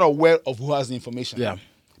 and he's not aware of who has the information. Yeah.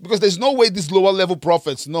 Because there's no way these lower level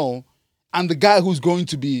prophets know, and the guy who's going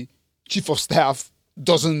to be chief of staff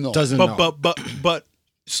doesn't know. Doesn't know. But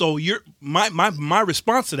so my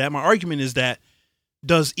response to that, my argument is that,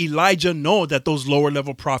 does Elijah know that those lower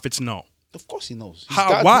level prophets know? Of course he knows. He's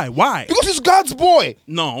How? God's- Why? Because he's God's boy.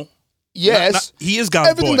 No. Yes. He is God's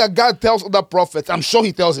Everything boy. that God tells other prophets, I'm sure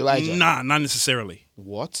he tells Elijah. Nah, not necessarily.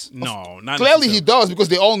 What? No, not Clearly he necessarily. does because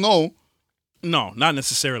they all know. No, not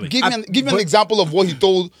necessarily. Give me an example of what he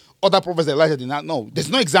told other prophets that Elijah did not know. There's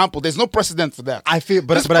no example. There's no precedent for that.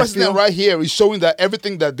 This precedent right here is showing that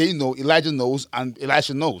everything that they know, Elijah knows and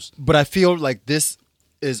Elisha knows. But I feel like this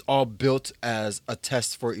is all built as a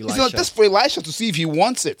test for It's Elisha. not just for Elisha to see if he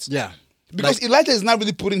wants it. Yeah. Because Elijah is not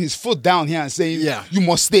really putting his foot down here and saying, Yeah. you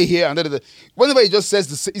must stay here. And whenever he just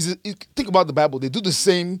says, think about the Bible, they do the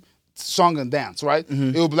same song and dance, right?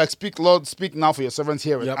 It will be like, speak, Lord, speak now for your servants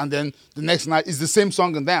hear it. Yep. And then the next night is the same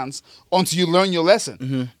song and dance until you learn your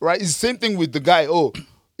lesson, right? It's the same thing with the guy,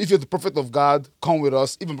 if you're the prophet of God, come with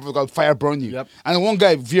us. Even prophet of God, fire burn you. Yep. And then one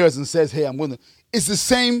guy veers and says, hey, it's the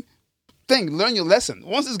same thing. Learn your lesson.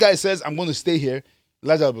 Once this guy says, I'm going to stay here,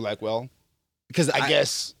 Elijah will be like, well, because I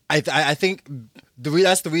guess. I think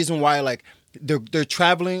that's the reason why, like, they're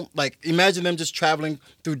traveling. Like, imagine them just traveling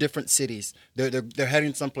through different cities. They're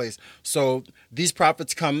heading someplace. So these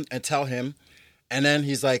prophets come and tell him, and then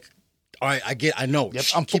he's like, all right, I know. Yep,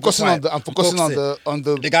 Shh, I'm keep it focusing quiet. on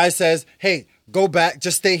the. The guy says, hey, go back,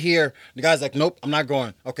 just stay here. The guy's like, nope, I'm not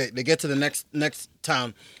going. Okay, they get to the next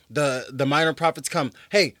town. The minor prophets come.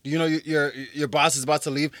 Hey, do you know your boss is about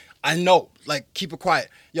to leave? I know. Like, keep it quiet.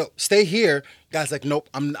 Yo, stay here. Guy's like, nope,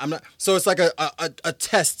 I'm not. So it's like a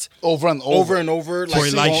test Over and over. like, For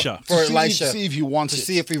Elisha. For To Elisha. see if he wants to it.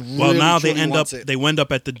 see if he really, Well, now they truly end up wants it. they wind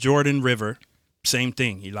up at the Jordan River. Same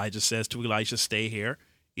thing. Elijah says to Elisha, "Stay here."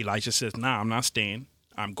 Elisha says, "Nah, I'm not staying.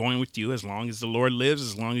 I'm going with you. As long as the Lord lives,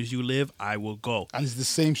 as long as you live, I will go." And it's the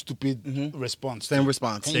same stupid response. Same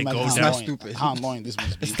response. Can you imagine goes how down. It's not annoying- stupid. How annoying this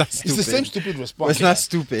must be. It's not It's the stupid. same stupid response. It's not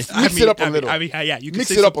stupid. Mix it up a little. Yeah, you can Mix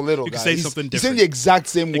say it up a some- little, You can guys. say He's- something He's saying different. the exact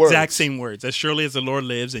same words. Exact same words. As surely as the Lord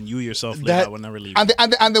lives and you yourself live, That- I will never leave and you.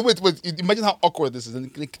 then wait. Imagine how awkward this is.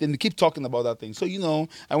 And then they keep talking about that thing. So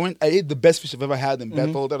I ate the best fish I've ever had in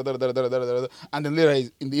Bethel. And then later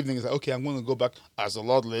in the evening, he's like, okay, I'm going to go back as the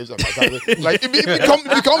Lord lives. And as I live. Like it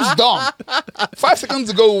becomes dumb. 5 seconds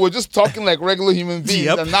ago, we were just talking like regular human beings,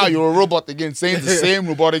 Yep. and now you're a robot again, saying the same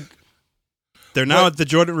robotic. They're now at the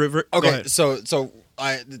Jordan River. Go Okay, ahead. so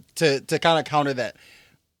I to kind of counter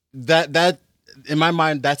that in my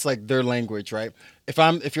mind that's like their language, right?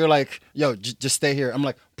 If you're like, yo, just stay here, I'm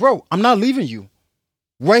like, bro, I'm not leaving you.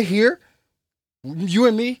 Right here, you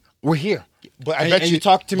and me, we're here. But I And- bet and you, you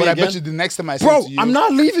talk to me But I again? bet you the next time I say Bro, to you, I'm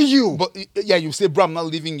not leaving you. But yeah, you say, bro, I'm not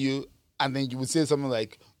leaving you. And then you would say something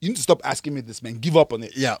like, you need to stop asking me this, man. Give up on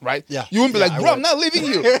it. Yeah. Right? Yeah. You wouldn't be Yeah, like, I bro, I'm would. not leaving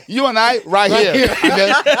you. You and I, right Right here. here. And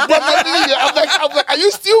then, bro, I'm not leaving you. I'm like, are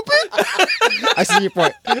you stupid? I see your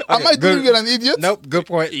point. Am I Okay, doing you an idiot? Nope. Good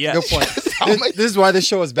point. Yeah. Good point. I'm like- This is why this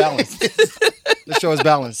show is balanced. The show is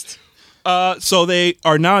balanced. So they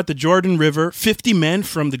are now at the Jordan River. 50 men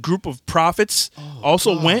from the group of prophets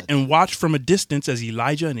also went and watched from a distance as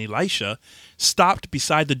Elijah and Elisha stopped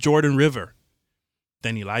beside the Jordan River.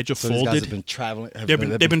 Then Elijah So these guys folded. have been traveling.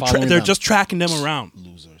 They're They're just tracking them around,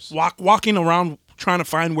 Losers. walking around trying to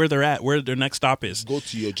find where they're at, where their next stop is. Go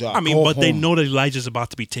to your job. I mean, Go but they home. know that Elijah's about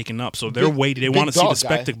to be taken up, so they're Big- waiting. They big want to see the dog, guy.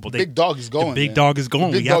 spectacle. The big dog is going, The big man. dog is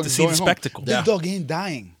going. The big We have dog to is see the going home. spectacle. Big dog ain't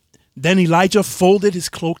dying. Then Elijah folded his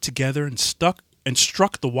cloak together and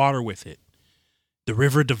struck the water with it. The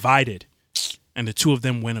river divided, and the two of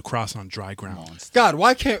them went across on dry ground. God,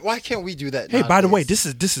 why can't we do that? Hey, by the way,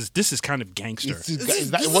 nowadays? this is kind of gangster. What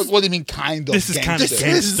do you mean, kind of? This is kind of gangster?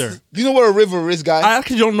 gangster. Do you know what a river is, guy? I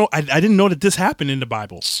actually don't know. I didn't know that this happened in the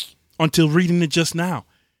Bible until reading it just now.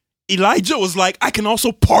 Elijah was like, I can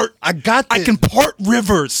also part. I got I this. can part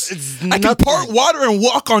rivers. It's I can nothing. part water and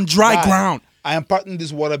walk on dry Guy, ground. I am parting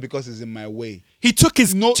this water because it's in my way. He took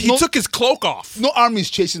his No- took his cloak off, No army is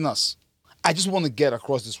chasing us. I just want to get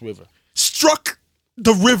across this river. struck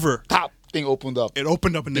the river. Tap thing opened up. It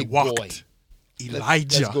opened up and they Big walked. boy.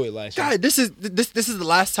 Elijah. Let's go, Elisha. God, this is the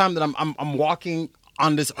last time that I'm walking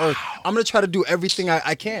on this earth. I'm gonna try to do everything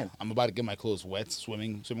I can. I'm about to get my clothes wet,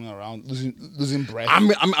 swimming around, losing breath. I'm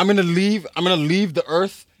gonna leave the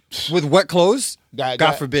earth with wet clothes.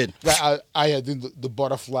 God forbid. I had done the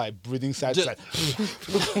butterfly breathing side to side.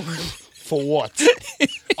 For what?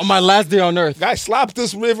 On my last day on earth. Guys, slap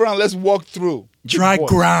this river and let's walk through. Dry Big boy.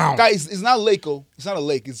 ground. Guys, it's not a lake. It's not a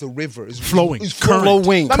lake. It's a river. It's Flowing. It's Current.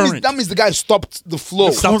 Flowing. That means the guy stopped the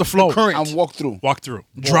flow. Stop the flow. current. And walked through. Walk through.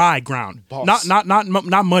 Dry ground. Boss. Not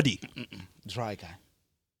muddy. Dry guy.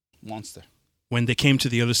 Monster. When they came to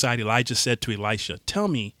the other side, Elijah said to Elisha, "Tell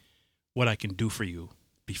me what I can do for you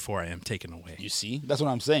before I am taken away." You see? That's what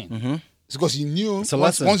I'm saying. It's because you knew a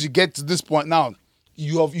lesson. once you get to this point now,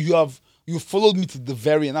 you followed me to the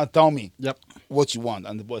very end. Now tell me Yep. what you want.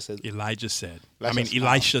 And the boy said, Elisha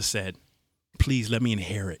said, "Please let me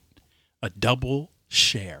inherit a double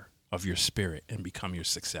share of your spirit and become your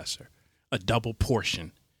successor, a double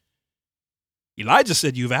portion." Elijah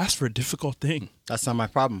said, "You've asked for a difficult thing. That's not my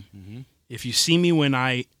problem. If you see me when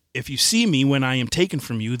I am taken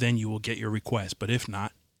from you, then you will get your request. But if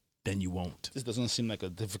not, then you won't." this doesn't seem like a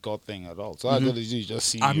difficult thing at all. So I gotta do is just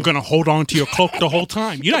see I'm you. going to hold on to your cloak the whole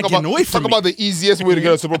time. You're not getting away from Talk me. about the easiest way to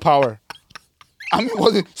get a superpower. I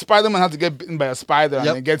mean, Spider-Man had to get bitten by a spider and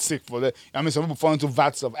Yep. then get sick for that. I mean, some people fall into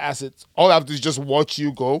vats of acid. All I have to do is just watch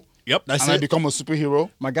you go, Yep. That's and I it. become a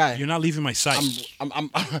superhero. My guy, You're not leaving my sight.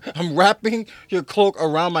 I'm wrapping your cloak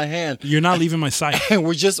around my hand, You're not leaving my sight. and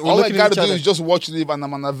we're All I looking got at to each do other. is just watch you live, and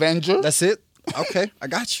I'm an Avenger. That's it. Okay, I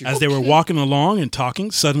got you. As they were walking along and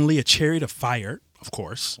talking, suddenly a chariot of fire, of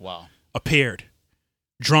course, Wow. appeared,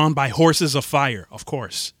 drawn by horses of fire, of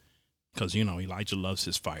course, because, Elijah loves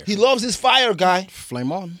his fire. He loves his fire, guy.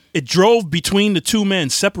 Flame on. It drove between the two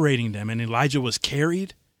men, separating them, and Elijah was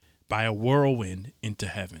carried by a whirlwind into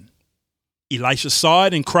heaven. Elisha saw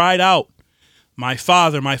it and cried out, my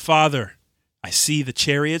father, I see the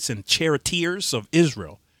chariots and charioteers of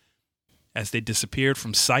Israel. As they disappeared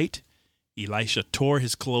from sight, Elisha tore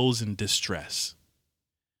his clothes in distress.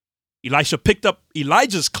 Elisha picked up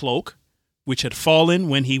Elijah's cloak, which had fallen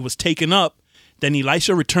when he was taken up. Then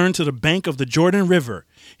Elisha returned to the bank of the Jordan River.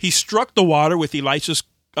 He struck the water with Elisha's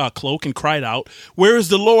cloak and cried out, where is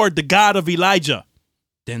the Lord, the God of Elijah?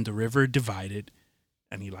 Then the river divided,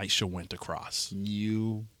 and Elisha went across.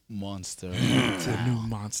 New monster. The new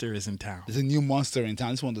monster is in town. There's a new monster in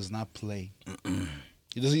town. This one does not play.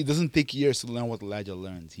 It doesn't take years to learn what Elijah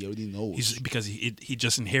learned. He already knows. Because he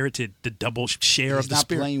just inherited the double share He's of the not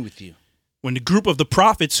Spirit. playing with you. When the group of the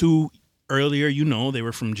prophets who earlier, they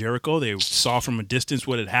were from Jericho, they saw from a distance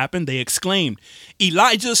what had happened, they exclaimed,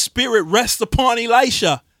 Elijah's spirit rests upon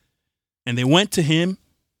Elisha. And they went to him,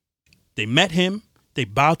 they met him, they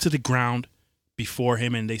bowed to the ground before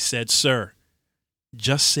him, and they said, Sir,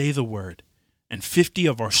 just say the word, and 50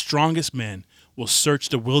 of our strongest men will search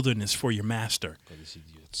the wilderness for your master. These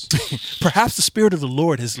idiots. Perhaps the Spirit of the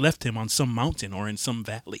Lord has left him on some mountain or in some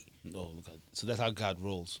valley. Oh, look at, so that's how God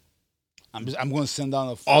rolls. I'm going to send down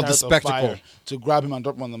a All the chariot of spectacle. fire to grab him and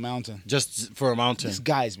drop him on the mountain. Just for a mountain. These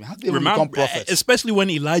guys, man, how do they even become prophets? Especially when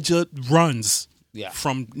Elijah runs Yeah.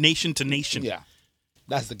 from nation to nation. Yeah,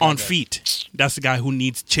 that's the guy On that- feet. That's the guy who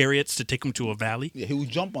needs chariots to take him to a valley. Yeah, he would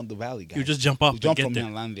jump on the valley, guy. You just jump up He'll jump and from get here there.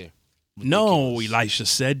 and land there. No, Ridiculous. Elisha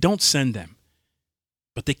said, don't send them.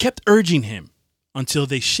 But they kept urging him until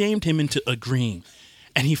they shamed him into agreeing.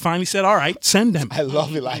 And he finally said, all right, send them. I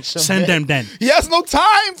love Elisha. Send them then. He has no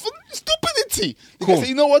time for stupidity. He can say,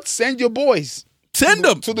 you know what? Send your boys Send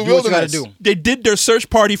them. to the Do what you wilderness. gotta do. They did their search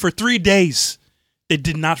party for 3 days. They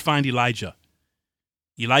did not find Elijah.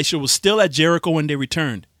 Elisha was still at Jericho when they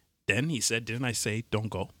returned. Then he said, didn't I say don't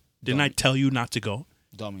go? Didn't I tell you not to go?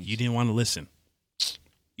 Dummies. You didn't want to listen.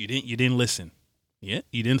 You didn't listen. Yeah,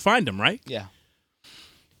 you didn't find them, right? Yeah.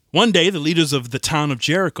 One day, the leaders of the town of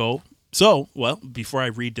Jericho. Before I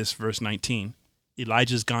read this, verse 19,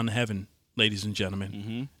 Elijah's gone to heaven, ladies and gentlemen.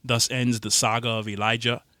 Mm-hmm. Thus ends the saga of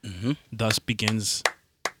Elijah. Thus begins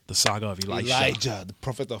the saga of Elisha, Elijah, the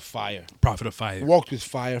prophet of fire. prophet of fire. Walked with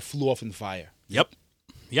fire, flew off in fire. Yep.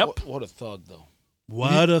 What a thug, though.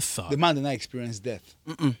 What a thought. The man did not experience death.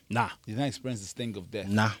 Nah. He did not experience the sting of death.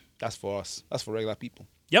 Nah. That's for us. That's for regular people.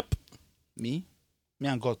 Yep. Me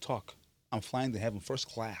and God talk. I'm flying to heaven first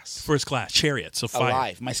class. First class, chariots of fire.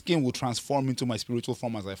 Alive. My skin will transform into my spiritual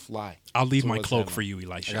form as I fly. I'll leave my towards cloak heaven. for you,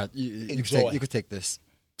 Elisha. You Enjoy. could take this.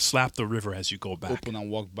 Slap the river as you go back. Open and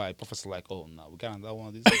walk by. Prophets are like, oh no, we got another one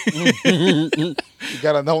of these. We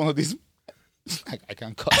got another one of these. I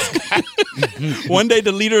can't cut. One day,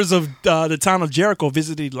 the leaders of the town of Jericho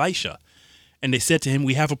visited Elisha, and they said to him,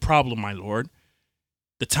 we have a problem, my lord.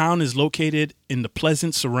 The town is located in the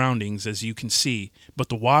pleasant surroundings, as you can see, but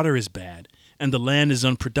the water is bad, and the land is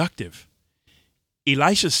unproductive.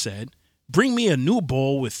 Elisha said, bring me a new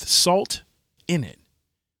bowl with salt in it.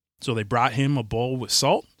 So they brought him a bowl with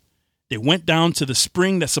salt. They went down to the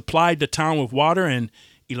spring that supplied the town with water, and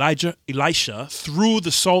Elisha threw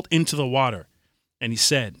the salt into the water. And he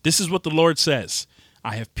said, this is what the Lord says.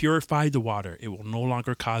 I have purified the water. It will no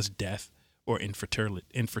longer cause death or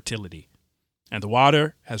infertility. And the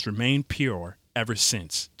water has remained pure ever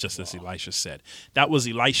since, just as Elisha said. That was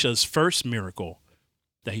Elisha's first miracle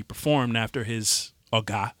that he performed after his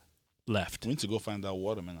Oga left. We need to go find that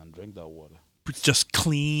water, man, and drink that water. Just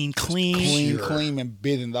clean. Clean, and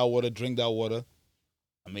bathe in that water, drink that water.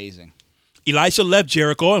 Amazing. Elisha left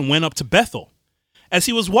Jericho and went up to Bethel. As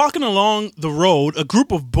he was walking along the road, a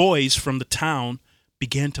group of boys from the town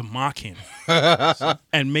began to mock him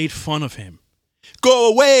and made fun of him.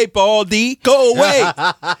 Go away, Baldy. Go away.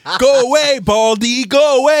 Go away, Baldy.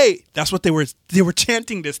 Go away. That's what they were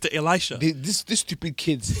chanting this to Elisha. These stupid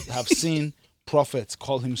kids have seen prophets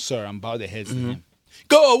call him sir and bow their heads to him.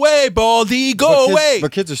 Go away, Baldy. Go away.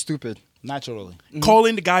 But kids are stupid. Naturally.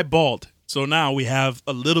 Calling the guy bald. So now we have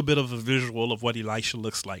a little bit of a visual of what Elisha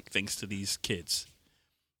looks like thanks to these kids.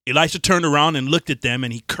 Elisha turned around and looked at them,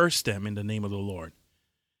 and he cursed them in the name of the Lord.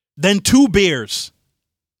 Then 2 bears,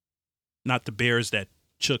 not the bears that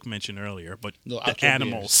Chuck mentioned earlier, but No, the actual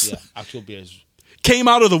animals, bears. Yeah, actual bears. came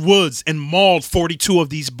out of the woods and mauled 42 of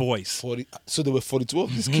these boys. 40. So there were 42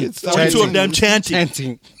 of these kids. 42 of them chanting.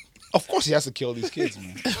 Chanting. Of course, he has to kill these kids,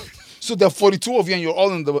 man. So there are 42 of you, and you're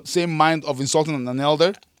all in the same mind of insulting an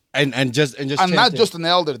elder, And just and chanting. not just an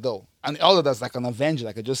elder though. An elder that's like an avenger,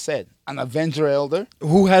 like I just said, an avenger elder.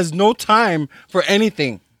 who has no time for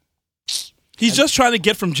anything. He's just trying to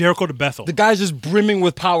get from Jericho to Bethel. The guy's just brimming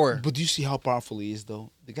with power. But do you see how powerful he is,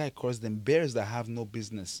 though? The guy calls them bears that have no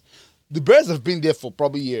business. The bears have been there for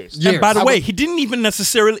probably years. And by the I way, would- he didn't even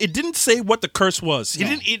necessarily. It didn't say what the curse was. He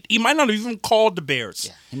didn't. He might not have even called the bears.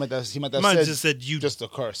 Yeah, he might have Might have said, just said, "You- just a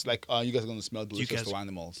curse, like you guys are gonna smell delicious guys- to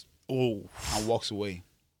animals," Oh, and walks away.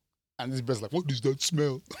 And this bear's like, "What does that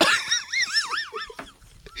smell?"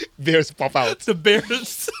 Bears pop out. the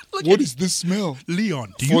bears. Look What at is this smell?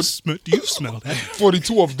 Leon? Do What- you smell that?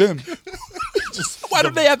 42 of them. Why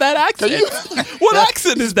do they have that accent? What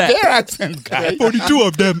accent is that? Bear accent, guys. 42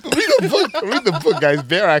 of them. Read the book. Read the book, guys.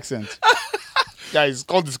 Bear accent. Guys, it's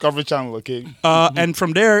called Discovery Channel, okay? And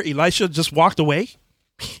from there, Elisha just walked away.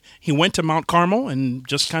 He went to Mount Carmel and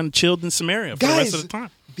just kind of chilled in Samaria for the rest of the time.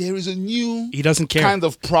 There is a new He doesn't care. kind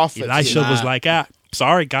of prophet. Elisha here. was like,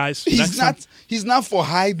 sorry guys. Next He's time. not. He's not for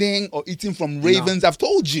hiding or eating from ravens. I've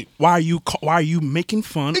told you. Why are you making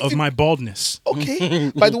fun of my baldness?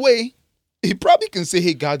 Okay. By the way, he probably can say,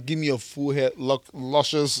 "Hey God, give me a full head,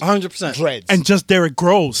 luscious, 100%. dreads," And just there it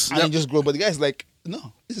grows. and then just grow. But the guy's like,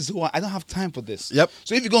 "No, this is who I don't have time for this." Yep.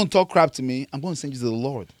 So if you're going to talk crap to me, I'm going to send you to the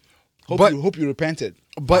Lord. But- Hope you repented.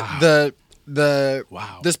 But the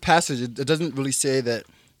Wow. this passage it doesn't really say that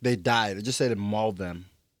they died. It just said it mauled them.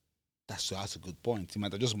 That's a good point. He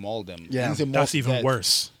might have just mauled them. Yeah. He didn't say mauled That's to even death.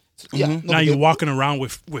 worse. Yeah. no, Now but you're they- walking around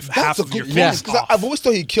with half That's a of your good face point. Because off. I've always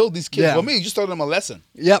thought he killed these kids. Yeah. But maybe he just taught them a lesson.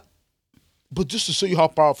 Yep. But just to show you how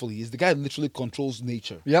powerful he is, the guy literally controls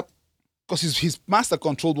nature. Yep. Because his master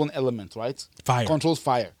controlled one element, right? Fire. Controls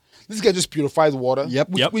fire. This guy just purifies water. Yep.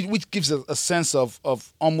 Which gives a sense of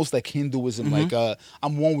almost like Hinduism, like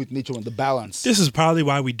I'm one with nature and the balance. This is probably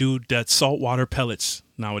why we do that saltwater pellets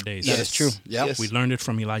nowadays. That is true. Yep. Yes. We learned it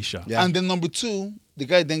from Elisha. Yeah. And then number 2, the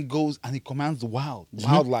guy then goes and he commands the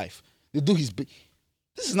wildlife. They do his big.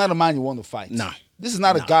 This is not a man you want to fight. No. This is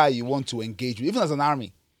not a guy you want to engage with, even as an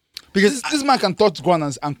army. Because This man can touch the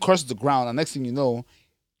ground and curse the ground, and next thing you know,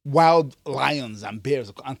 wild lions and bears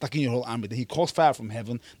are attacking your whole army. Then he calls fire from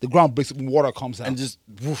heaven. The ground breaks up, and water comes out. and just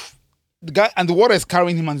woof. The guy and the water is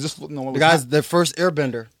carrying him and just floating on. The guy's the first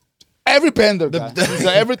airbender. every bender guy. He's an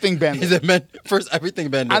everything bender, He's a first everything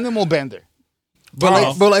bender. animal bender.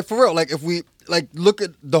 But like for real, like if we like look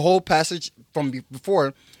at the whole passage from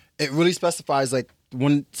before, it really specifies like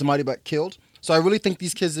when somebody got killed. So I really think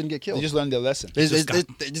these kids didn't get killed. They just learned their lesson. They just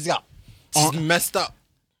got messed up.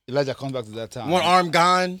 Elijah comes back to that town. One arm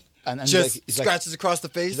gone, And just he's like- scratches across the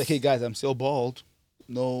face. He's like, "Hey guys, I'm still bald.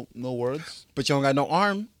 No words." But you don't got no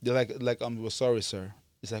arm. They're like, we're sorry, sir.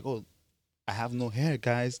 It's like, "Oh, I have no hair,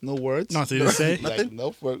 guys. No words." Nothing to say. Like,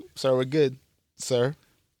 nope. We're good, sir.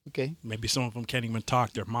 Okay. Maybe some of them can't even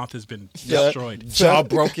talk. Their mouth has been Sir. destroyed. Jaw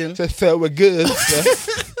broken. Sir, we're good. Sir.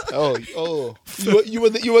 oh. You were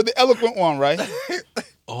the eloquent one, right?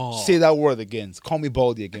 Oh, Say that word again. Call me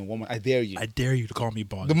baldy again, woman. I dare you. I dare you to call me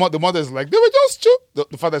bald. The mother's like, they were just choo.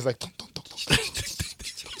 The father's like, don't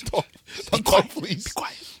talk, please. Be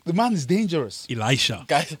quiet. The man is dangerous. Elisha.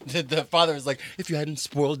 Guys, the father is like, if you hadn't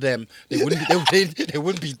spoiled them, they wouldn't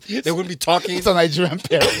be talking. It's a Nigerian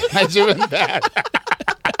parent, Nigerian dad.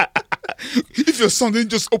 If your son didn't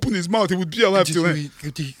just open his mouth, he would be alive till then.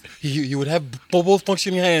 He would have both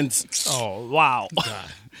functioning hands. Oh, wow.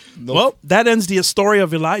 No. Well, that ends the story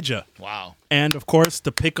of Elijah. Wow. And, of course,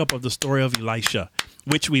 the pickup of the story of Elisha,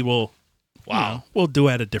 which we will, we'll do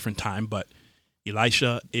at a different time. But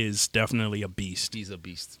Elisha is definitely a beast. He's a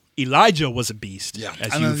beast. Elijah was a beast, Yeah.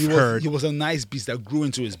 as And then you've heard. he was a nice beast that grew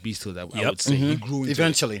into his beasthood, I Yep. would say. He grew into it.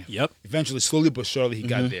 Eventually. Yep. Eventually, slowly but surely, he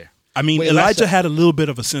got there. I mean, But Elijah Elisha- had a little bit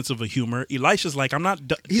of a sense of a humor. Elisha's like, I'm not.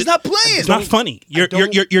 He's not playing. It's not funny. Your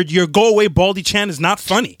go away Baldy Chan is not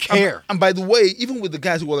funny. Care. And by the way, even with the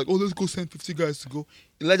guys who were like, "Oh, let's go send 50 guys to go,"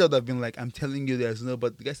 Elijah would have been like, "I'm telling you, there's no."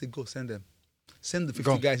 But the guys said, "Go send them, send the 50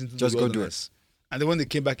 Go. guys into Just the go do wilderness." And then when they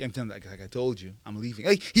came back empty, I'm like I told you, I'm leaving.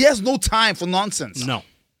 Like, he has no time for nonsense. No.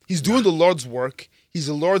 He's doing the Lord's work. He's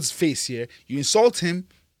the Lord's face here. You insult him,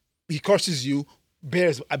 he curses you.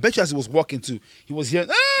 Bears. I bet you as he was walking too, he was hearing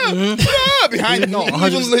behind him. No, He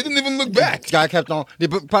didn't even look back. Guy kept on. The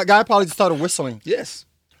guy probably just started whistling. Yes.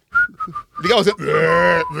 The guy was like,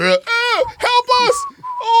 "Oh, help us!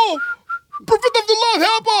 Oh, prophet of the Lord,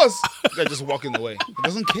 help us! They're just walking away. He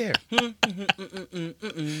doesn't care.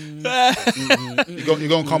 You're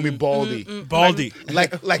gonna call me Baldy. Baldy.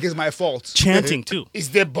 Like it's my fault. Chanting, too. Is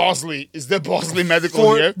there Bosley? Is there Bosley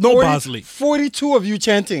Medical here? No Bosley. 42 of you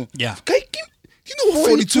chanting. Yeah. Okay, you know what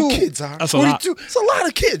 42 kids are? That's a lot. 42. It's a lot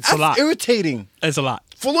of kids. a lot. Irritating. It's a lot.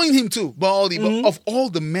 Following him too, Baldy. But of all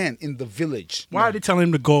the men in the village, Why are they telling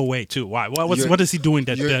him to go away, too? Why? What is he doing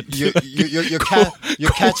that... You're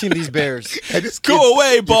catching these bears. and this kid, Go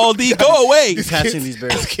away, Baldy. Go away. this catching kid's- these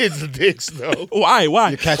bears. This kid's dicks though. Why? Why?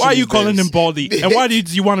 You're catching Why are you these calling bears. him Baldy? And why do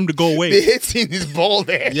you want him to go They away? hate seeing his bald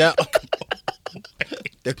head. Yeah.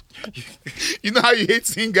 You know how you hate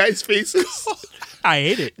seeing guys' faces? I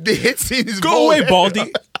hate it. They hate seeing his Go bald away, head.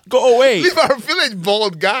 Baldy. Go away. Leave our village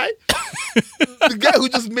bald guy. The guy who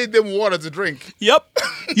just made them water to drink. Yep.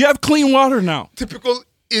 You have clean water now. Typical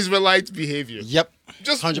Israelite behavior. Yep.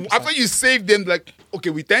 Just 100%. after you save them, like, okay,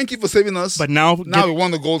 we thank you for saving us. But now we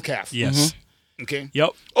want the gold calf. Yes. Okay. Yep.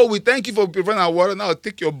 Oh, we thank you for providing our water. Now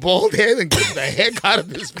take your bald head and get the heck out of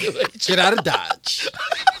this village. Get out of Dodge.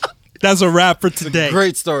 That's a wrap for today.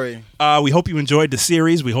 Great story. We hope you enjoyed the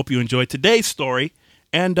series. We hope you enjoyed today's story.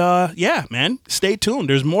 And yeah, man, stay tuned.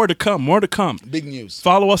 There's more to come. More to come. Big news.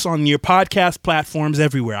 Follow us on your podcast platforms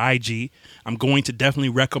everywhere, IG. I'm going to definitely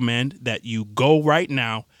recommend that you go right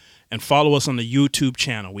now and follow us on the YouTube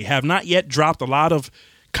channel. We have not yet dropped a lot of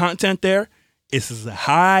content there. This is a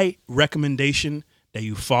high recommendation that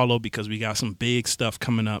you follow because we got some big stuff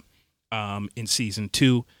coming up in season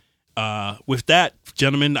 2. With that,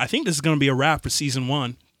 gentlemen, I think this is going to be a wrap for season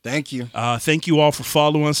 1. Thank you. Thank you all for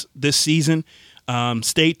following us this season.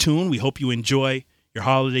 Stay tuned. We hope you enjoy your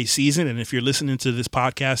holiday season. And if you're listening to this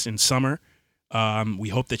podcast in summer, we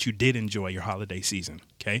hope that you did enjoy your holiday season.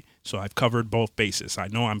 Okay. So I've covered both bases. I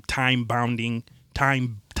know I'm time binding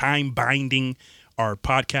our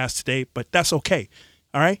podcast today, but that's okay.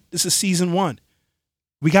 All right. This is season 1.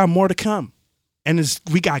 We got more to come. And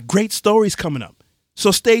we got great stories coming up.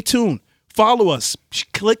 So stay tuned. Follow us.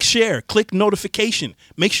 Click share. Click notification.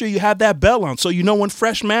 Make sure you have that bell on so you know when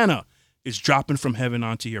fresh manna is dropping from heaven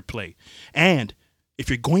onto your plate. And if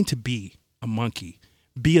you're going to be a monkey,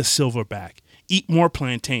 be a silverback. Eat more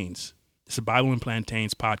plantains. It's a Bible and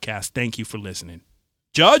Plantains podcast. Thank you for listening.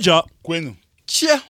 Judge up. Quenu. Cheer.